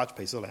cases, a very large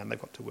piece of land they've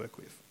got to work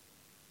with.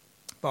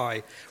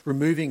 By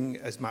removing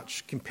as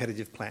much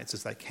competitive plants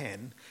as they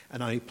can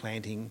and only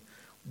planting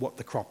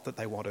the crop that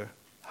they want to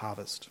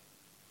harvest.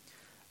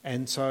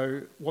 And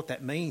so what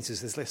that means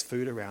is there's less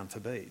food around for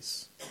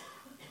bees,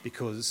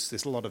 because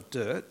there's a lot of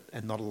dirt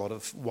and not a lot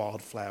of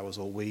wildflowers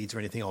or weeds or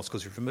anything else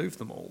because we've removed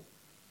them all.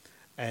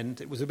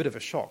 And it was a bit of a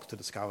shock to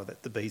discover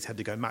that the bees had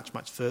to go much,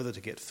 much further to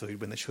get food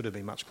when they should have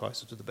been much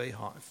closer to the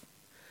beehive.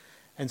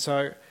 And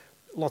so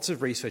lots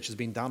of research has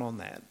been done on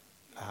that,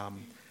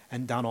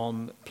 and done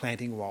on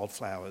planting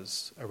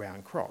wildflowers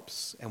around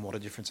crops and what a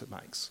difference it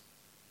makes.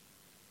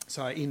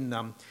 So in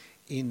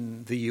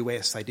the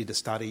US, they did a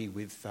study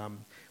with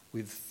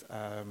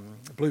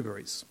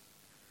blueberries.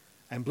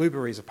 And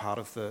blueberries are part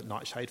of the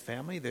nightshade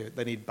family.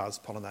 They need buzz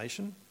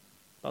pollination.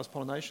 Buzz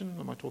pollination,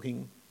 am I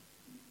talking?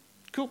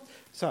 Cool.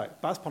 So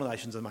buzz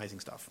pollination is amazing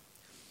stuff.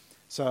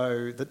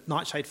 So the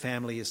nightshade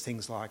family is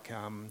things like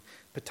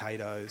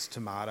potatoes,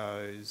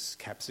 tomatoes,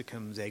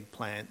 capsicums,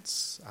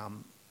 eggplants,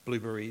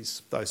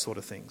 blueberries, those sort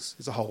of things.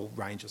 There's a whole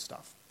range of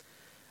stuff.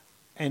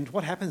 And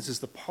what happens is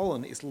the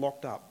pollen is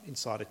locked up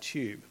inside a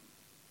tube.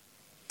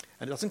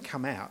 And it doesn't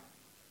come out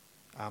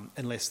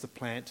unless the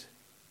plant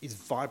is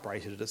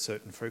vibrated at a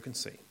certain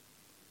frequency.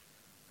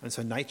 And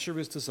so nature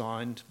has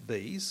designed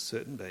bees,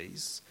 certain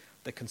bees,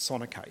 that can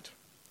sonicate.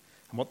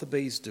 And what the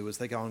bees do is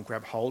they go and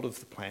grab hold of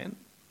the plant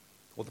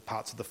or the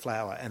parts of the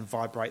flower and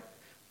vibrate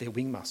their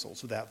wing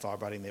muscles without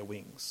vibrating their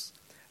wings.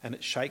 And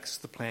it shakes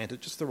the plant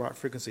at just the right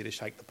frequency to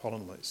shake the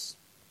pollen loose.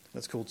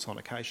 That's called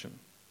sonication.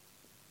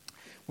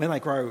 When they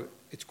grow,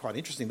 it's quite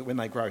interesting that when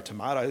they grow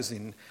tomatoes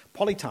in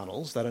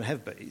polytunnels, they don't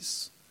have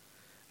bees.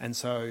 And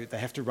so they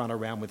have to run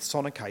around with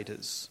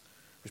sonicators,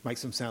 which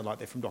makes them sound like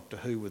they're from Doctor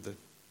Who with a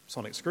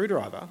sonic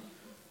screwdriver,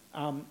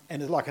 and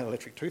it's like an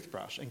electric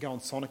toothbrush, and go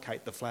and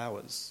sonicate the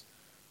flowers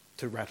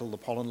to rattle the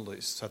pollen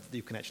loose so that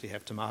you can actually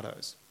have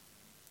tomatoes.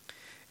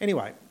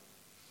 Anyway,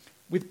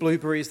 with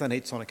blueberries, they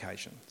need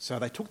sonication. So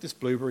they took this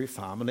blueberry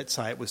farm, and let's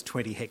say it was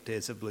 20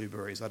 hectares of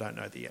blueberries. I don't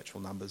know the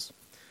actual numbers.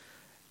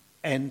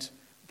 And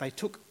they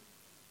took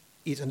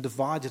it and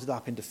divided it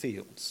up into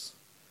fields.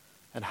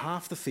 And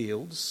half the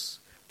fields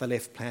they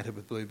left planted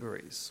with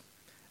blueberries.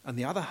 And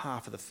the other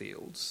half of the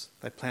fields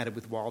they planted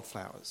with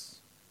wildflowers.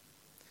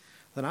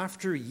 Then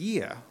after a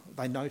year,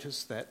 they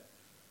noticed that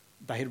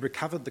they had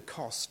recovered the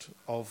cost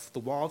of the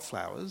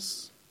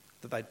wildflowers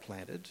that they'd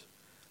planted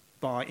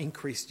by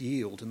increased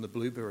yield in the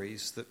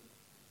blueberries that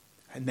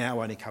had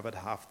now only covered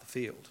half the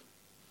field.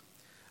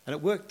 And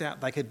it worked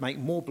out they could make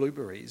more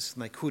blueberries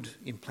than they could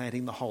in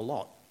planting the whole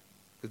lot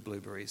with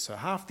blueberries. So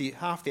half the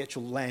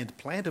actual land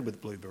planted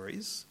with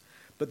blueberries,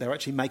 but they were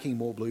actually making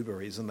more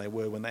blueberries than they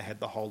were when they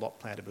had the whole lot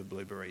planted with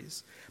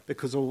blueberries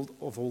because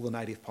of all the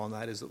native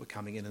pollinators that were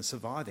coming in and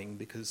surviving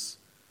because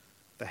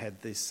they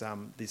had this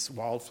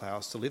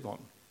wildflowers to live on.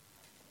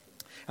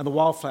 And the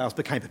wildflowers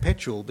became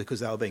perpetual because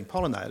they were being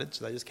pollinated,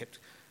 so they just kept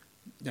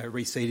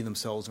reseeding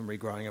themselves and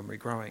regrowing and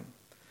regrowing.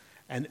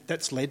 And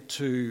that's led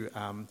to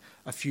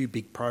a few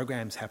big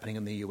programs happening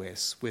in the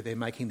US where they're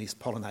making these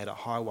pollinator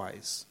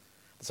highways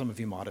that some of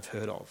you might have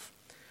heard of,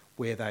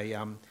 where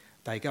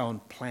they go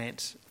and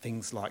plant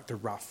things like the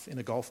rough in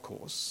a golf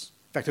course.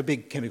 In fact, a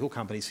big chemical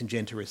company,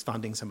 Syngenta, is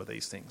funding some of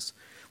these things,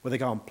 where they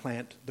go and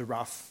plant the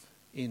rough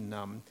in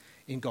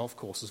golf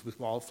courses with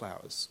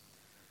wildflowers.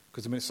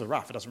 Because it's the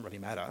rough, it doesn't really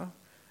matter,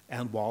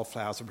 and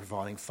wildflowers are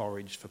providing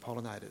forage for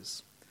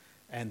pollinators.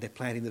 And they're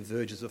planting the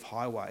verges of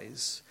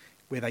highways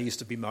where they used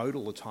to be mowed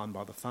all the time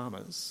by the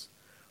farmers.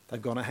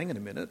 They've gone, hang on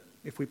a minute,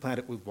 if we plant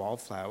it with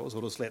wildflowers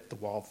or just let the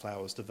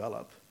wildflowers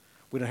develop,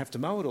 we don't have to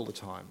mow it all the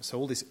time. So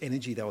all this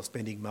energy they were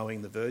spending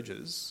mowing the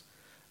verges,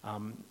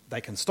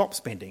 they can stop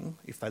spending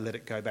if they let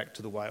it go back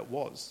to the way it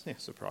was. Yeah,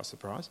 surprise,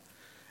 surprise.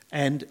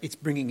 And it's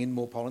bringing in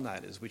more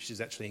pollinators, which is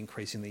actually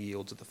increasing the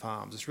yields at the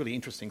farms. It's really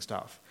interesting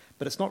stuff,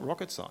 but it's not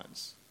rocket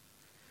science.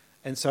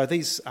 And so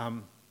these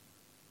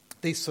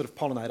sort of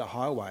pollinator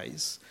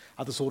highways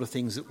are the sort of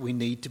things that we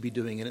need to be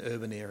doing in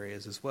urban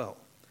areas as well,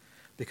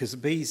 because the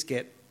bees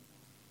get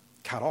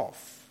cut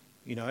off.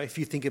 If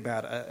you think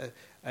about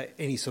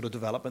any sort of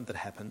development that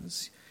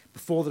happens,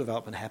 before the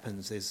development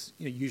happens, there's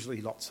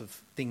usually lots of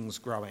things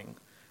growing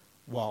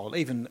wild.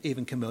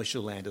 Even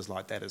commercial land is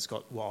like that. It's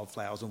got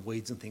wildflowers and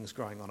weeds and things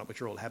growing on it,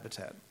 which are all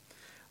habitat.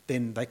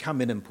 Then they come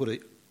in and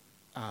put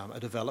a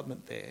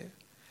development there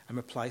and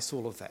replace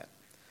all of that.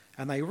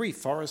 And they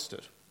reforest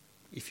it,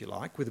 if you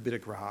like, with a bit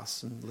of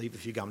grass and leave a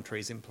few gum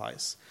trees in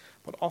place.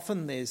 But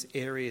often there's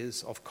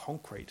areas of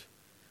concrete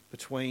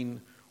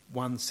between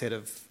one set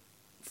of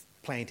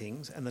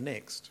plantings and the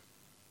next.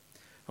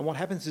 And what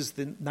happens is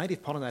the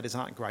native pollinators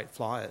aren't great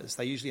flyers.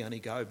 They usually only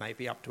go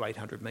maybe up to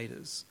 800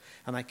 metres,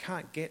 and they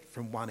can't get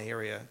from one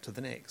area to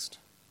the next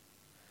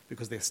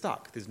because they're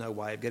stuck. There's no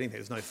way of getting there.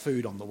 There's no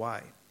food on the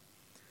way.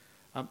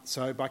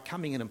 So by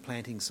coming in and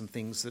planting some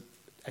things that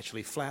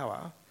actually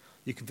flower,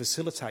 you can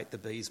facilitate the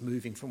bees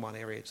moving from one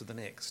area to the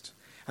next.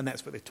 And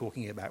that's what they're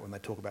talking about when they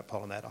talk about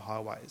pollinator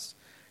highways.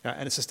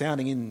 And it's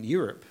astounding, in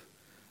Europe,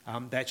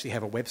 they actually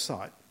have a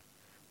website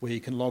where you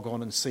can log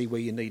on and see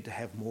where you need to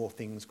have more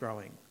things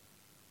growing.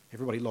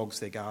 Everybody logs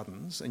their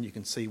gardens and you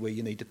can see where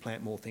you need to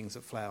plant more things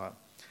that flower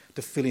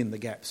to fill in the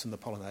gaps in the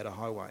pollinator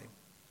highway.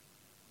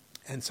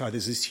 And so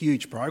there's these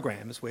huge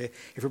programs where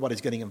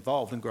everybody's getting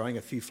involved and growing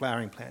a few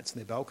flowering plants in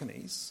their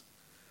balconies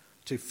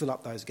to fill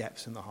up those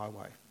gaps in the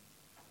highway,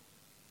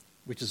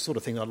 which is the sort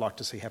of thing I'd like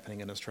to see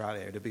happening in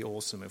Australia. It'd be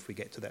awesome if we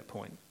get to that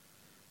point.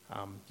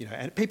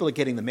 And people are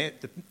getting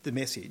the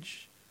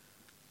message,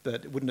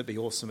 but wouldn't it be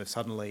awesome if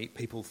suddenly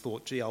people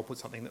thought, gee, I'll put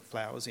something that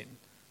flowers in.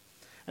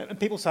 And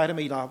people say to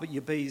me, but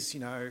your bees,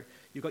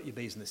 you've got your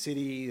bees in the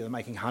city, they're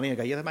making honey. I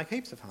go, yeah, they make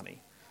heaps of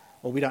honey.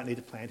 Or we don't need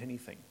to plant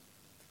anything.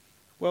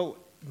 Well,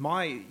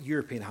 my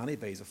European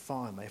honeybees are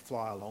fine. They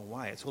fly a long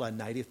way. It's all our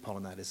native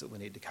pollinators that we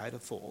need to cater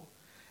for.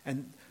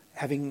 And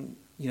having,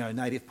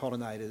 native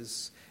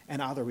pollinators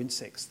and other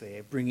insects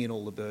there bring in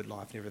all the bird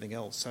life and everything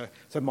else.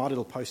 So my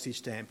little postage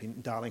stamp in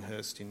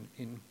Darlinghurst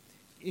in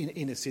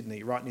inner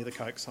Sydney, right near the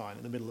Coke sign,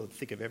 in the middle of the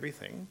thick of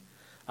everything,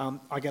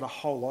 I get a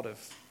whole lot of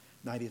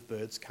native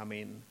birds come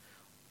in.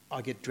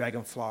 I get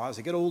dragonflies.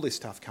 I get all this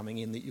stuff coming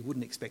in that you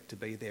wouldn't expect to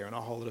be there, and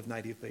a whole lot of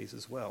native bees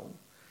as well,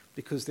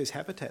 because there's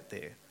habitat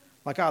there.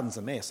 My garden's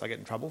a mess. I get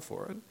in trouble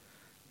for it,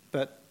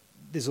 but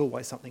there's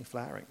always something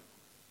flowering.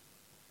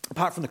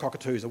 Apart from the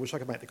cockatoos, I wish I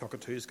could make the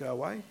cockatoos go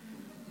away,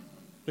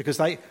 because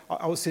I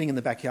was sitting in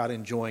the backyard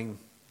enjoying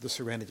the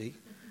serenity,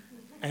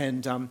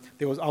 and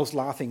I was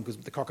laughing because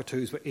the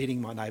cockatoos were eating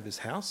my neighbour's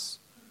house,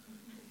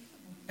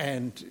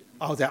 and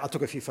I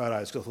took a few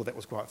photos because I thought that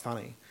was quite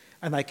funny.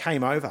 And they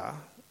came over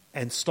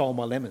and stole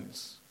my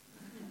lemons.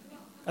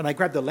 And they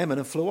grabbed the lemon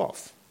and flew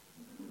off.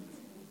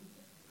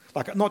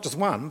 Like, not just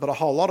one, but a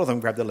whole lot of them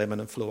grabbed the lemon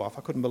and flew off.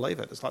 I couldn't believe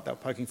it. It's like they were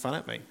poking fun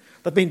at me.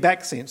 They've been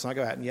back since, and I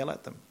go out and yell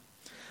at them.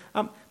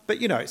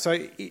 So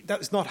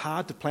it's not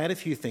hard to plant a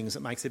few things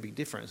that makes a big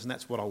difference, and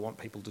that's what I want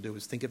people to do,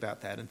 is think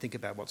about that and think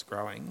about what's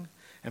growing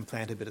and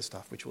plant a bit of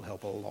stuff which will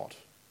help a lot.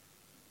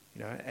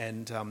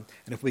 And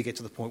if we get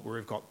to the point where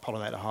we've got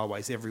pollinator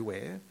highways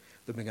everywhere,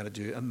 then we're going to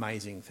do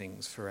amazing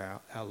things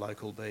for our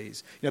local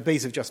bees.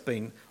 Bees have just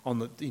been on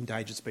the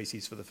endangered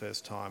species for the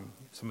first time.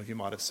 Some of you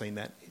might have seen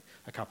that.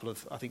 a couple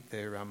of, I think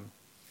they're, I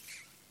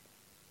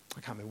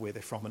can't remember where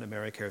they're from in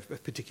America, a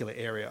particular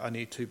area. I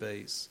need 2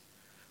 bees.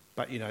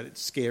 But,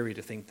 it's scary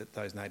to think that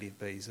those native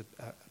bees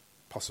are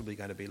possibly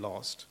going to be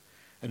lost.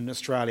 And in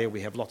Australia,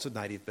 we have lots of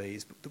native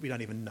bees that we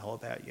don't even know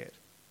about yet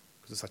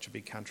because it's such a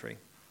big country.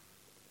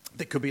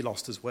 That could be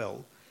lost as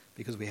well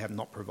because we have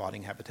not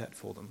providing habitat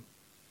for them,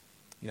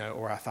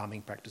 or our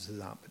farming practices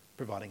aren't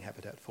providing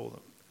habitat for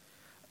them.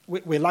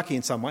 We're lucky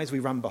in some ways. We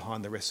run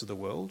behind the rest of the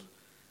world,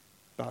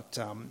 but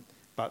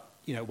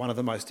one of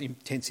the most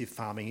intensive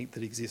farming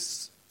that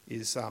exists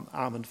is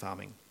almond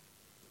farming.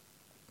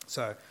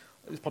 So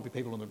there's probably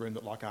people in the room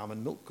that like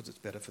almond milk because it's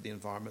better for the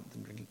environment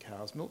than drinking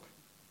cow's milk.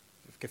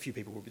 A few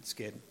people were a bit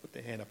scared and put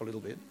their hand up a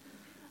little bit.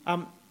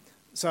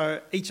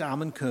 So each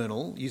almond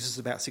kernel uses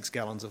about 6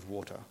 gallons of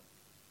water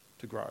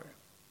to grow,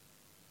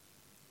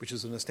 which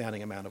is an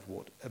astounding amount of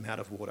water. And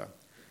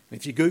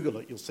if you Google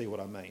it, you'll see what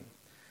I mean.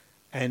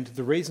 And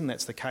the reason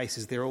that's the case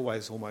is they're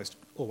almost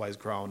always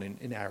grown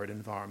in arid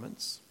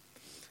environments,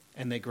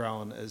 and they're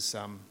grown as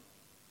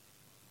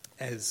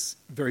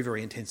very,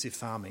 very intensive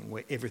farming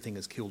where everything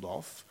is killed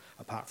off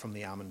apart from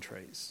the almond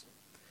trees.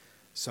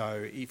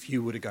 So if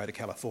you were to go to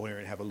California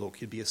and have a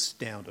look, you'd be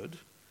astounded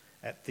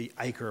at the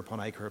acre upon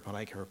acre upon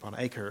acre upon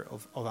acre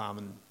of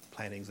almond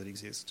plantings that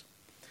exist.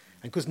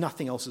 And because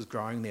nothing else is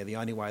growing there, the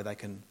only way they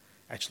can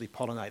actually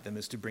pollinate them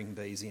is to bring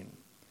bees in.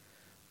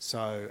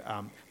 So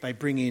they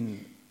bring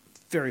in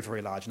very,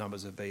 very large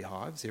numbers of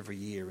beehives every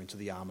year into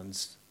the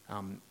almonds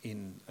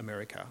in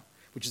America,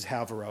 which is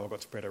how Varroa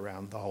got spread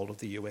around the whole of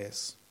the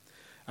US.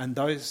 And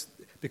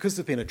because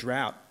there's been a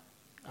drought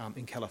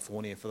in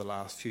California for the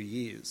last few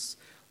years,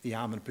 the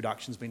almond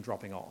production's been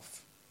dropping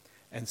off.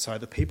 And so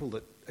the people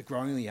that are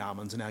growing the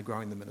almonds are now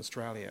growing them in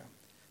Australia,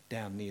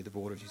 down near the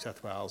border of New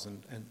South Wales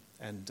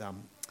and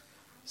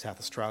South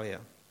Australia.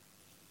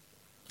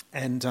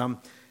 And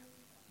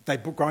they're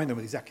growing them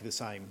with exactly the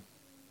same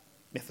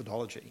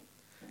methodology.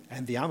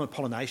 And the almond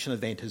pollination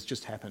event has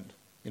just happened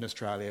in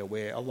Australia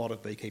where a lot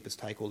of beekeepers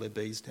take all their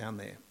bees down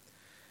there.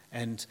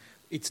 And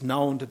it's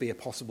known to be a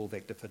possible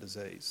vector for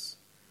disease.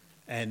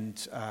 And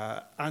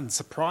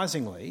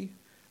unsurprisingly,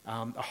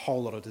 a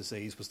whole lot of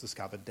disease was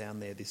discovered down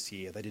there this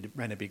year. They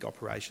ran a big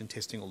operation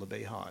testing all the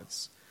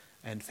beehives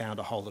and found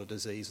a whole lot of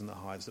disease in the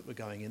hives that were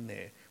going in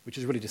there, which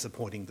is really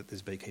disappointing that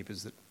there's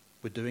beekeepers that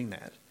were doing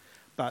that.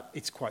 But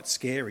it's quite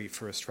scary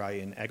for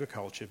Australian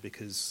agriculture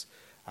because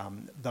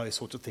those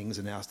sorts of things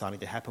are now starting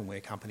to happen where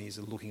companies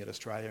are looking at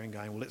Australia and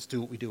going, well, let's do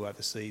what we do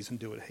overseas and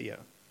do it here.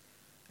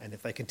 And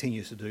if they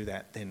continue to do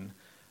that, then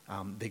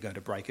they're going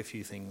to break a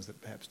few things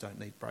that perhaps don't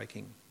need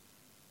breaking.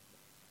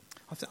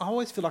 I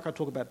always feel like I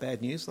talk about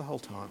bad news the whole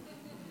time.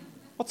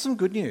 What's some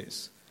good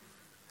news?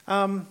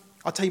 I'll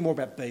tell you more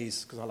about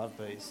bees because I love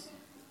bees.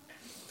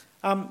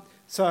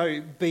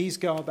 So bees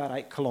go about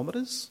 8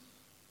 kilometres.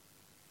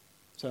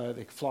 So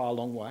they fly a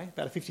long way.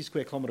 About a 50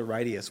 square kilometre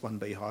radius, one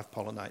beehive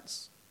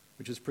pollinates,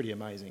 which is pretty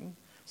amazing.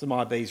 So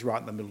my bees right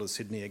in the middle of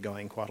Sydney are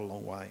going quite a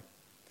long way.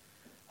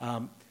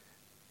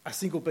 A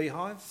single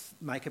beehive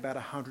make about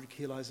 100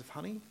 kilos of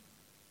honey,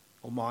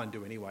 or mine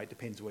do anyway, it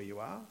depends where you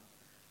are.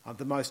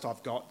 The most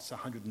I've got is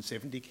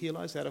 170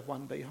 kilos out of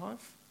one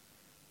beehive.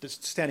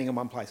 Just standing in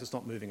one place, it's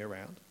not moving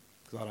around,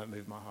 because I don't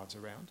move my hives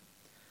around.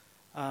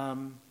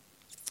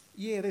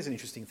 There's an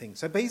interesting thing.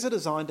 So bees are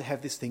designed to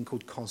have this thing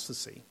called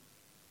constancy.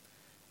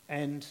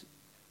 And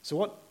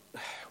so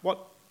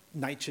what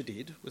nature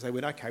did was they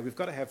went, okay, we've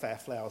got to have our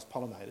flowers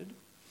pollinated.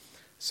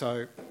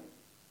 So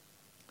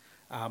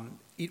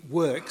it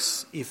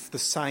works if the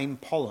same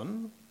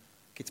pollen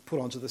gets put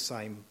onto the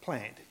same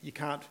plant. You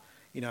can't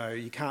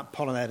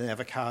pollinate an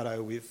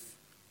avocado with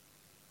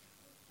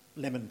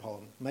lemon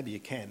pollen. Maybe you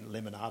can,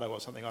 lemonado or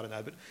something, I don't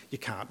know, but you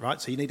can't,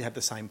 right? So you need to have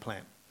the same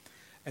plant.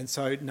 And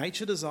so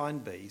nature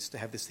designed bees to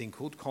have this thing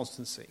called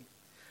constancy.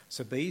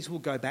 So bees will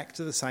go back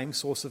to the same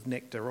source of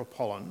nectar or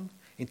pollen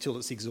until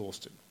it's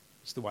exhausted.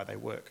 It's the way they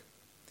work.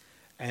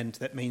 And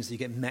that means you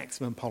get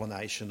maximum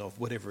pollination of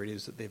whatever it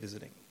is that they're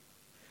visiting.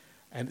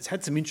 And it's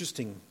had some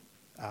interesting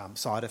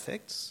side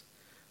effects.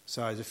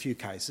 So there's a few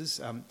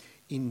cases.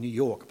 In New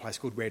York, a place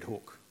called Red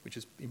Hook, which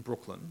is in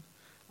Brooklyn,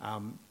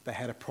 they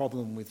had a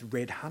problem with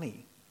red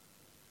honey.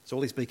 So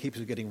all these beekeepers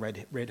were getting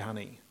red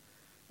honey.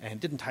 And it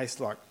didn't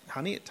taste like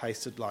honey, it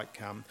tasted like...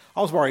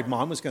 I was worried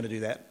mine was going to do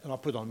that, and I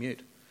put it on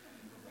mute.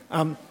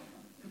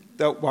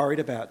 They were worried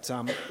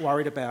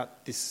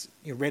about this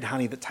red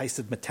honey that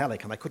tasted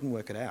metallic, and they couldn't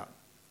work it out.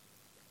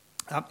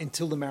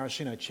 Until the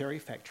Maraschino cherry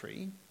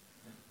factory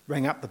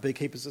rang up the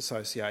Beekeepers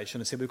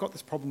Association and said, we've got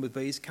this problem with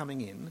bees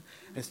coming in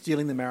and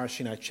stealing the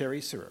maraschino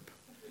cherry syrup.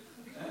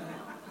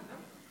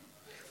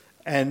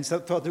 And so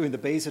the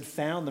bees had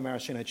found the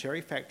maraschino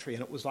cherry factory,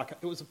 and it was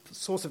a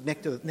source of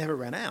nectar that never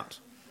ran out.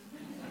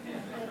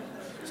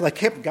 So they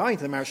kept going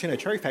to the maraschino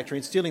cherry factory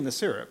and stealing the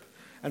syrup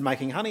and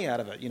making honey out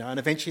of it, and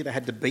eventually they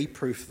had to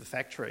bee-proof the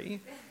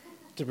factory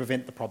to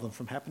prevent the problem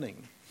from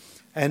happening.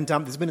 And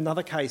there's been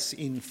another case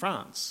in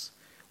France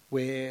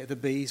where the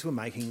bees were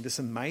making this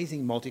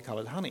amazing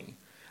multicoloured honey,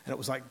 and it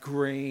was like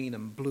green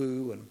and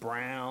blue and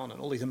brown and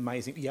all these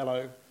amazing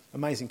yellow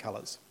amazing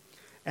colours.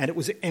 And it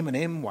was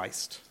M&M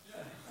waste.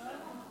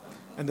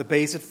 And the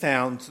bees had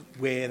found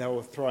where they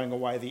were throwing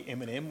away the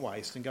M&M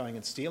waste and going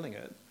and stealing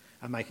it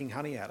and making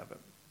honey out of it,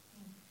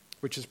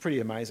 which is pretty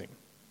amazing.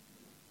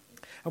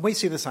 And we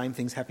see the same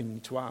things happening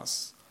to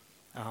us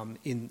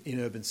in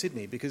urban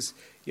Sydney, because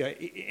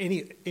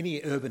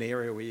any urban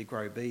area where you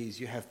grow bees,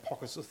 you have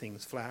pockets of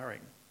things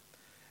flowering.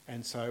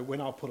 And so when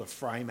I put a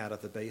frame out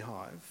of the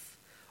beehive,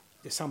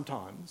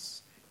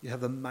 sometimes you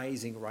have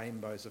amazing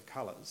rainbows of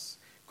colours,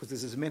 because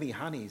there's as many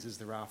honeys as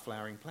there are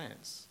flowering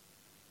plants.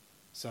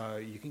 So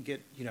you can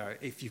get,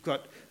 if you've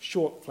got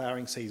short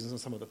flowering seasons on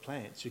some of the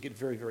plants, you get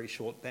very, very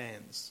short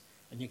bands,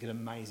 and you get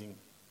amazing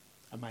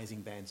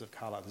bands of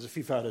colour. There's a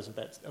few photos of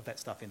that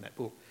stuff in that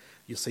book.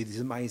 You'll see these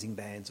amazing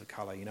bands of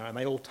colour, and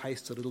they all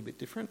taste a little bit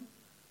different,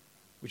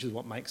 which is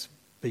what makes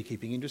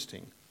beekeeping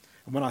interesting.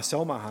 And when I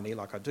sell my honey,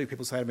 like I do,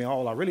 people say to me, "Oh,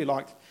 well, I really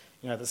liked,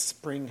 the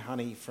spring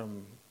honey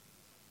from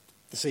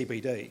the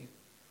CBD."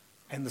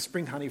 And the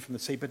spring honey from the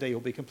CBD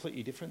will be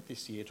completely different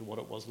this year to what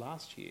it was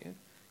last year,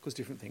 because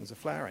different things are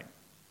flowering.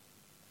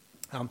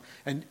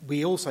 And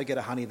we also get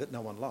a honey that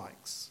no one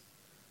likes,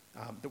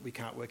 that we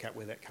can't work out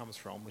where that comes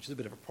from, which is a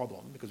bit of a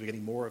problem because we're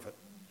getting more of it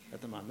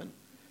at the moment.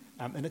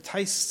 And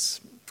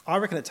I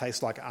reckon it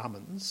tastes like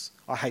almonds.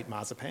 I hate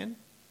marzipan.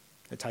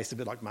 It tastes a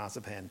bit like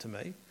marzipan to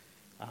me.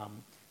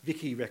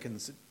 Vicky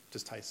reckons it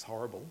just tastes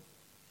horrible.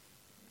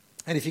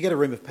 And if you get a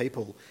room of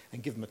people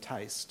and give them a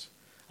taste,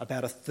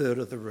 about a third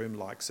of the room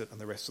likes it and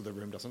the rest of the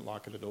room doesn't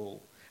like it at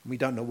all. And we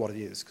don't know what it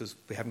is because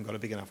we haven't got a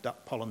big enough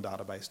pollen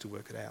database to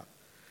work it out.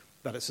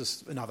 But it's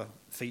just another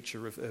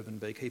feature of urban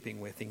beekeeping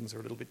where things are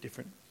a little bit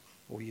different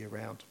all year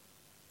round.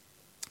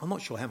 I'm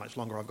not sure how much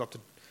longer I've got to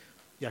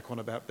yak on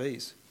about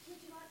bees. Would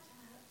you like to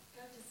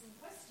go to some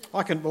questions?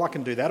 I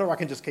can do that, or I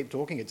can just keep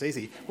talking. It's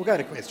easy. We'll go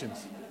to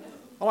questions.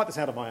 I like the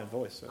sound of my own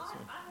voice. So I have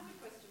a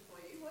question for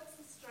you. What's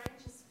the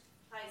strangest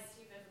place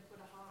you've ever put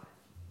a hive?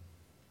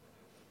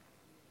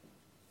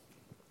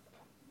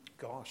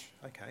 Gosh,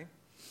 okay.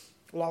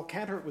 Well, I'll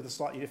counter it with a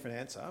slightly different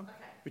answer,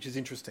 which is interesting.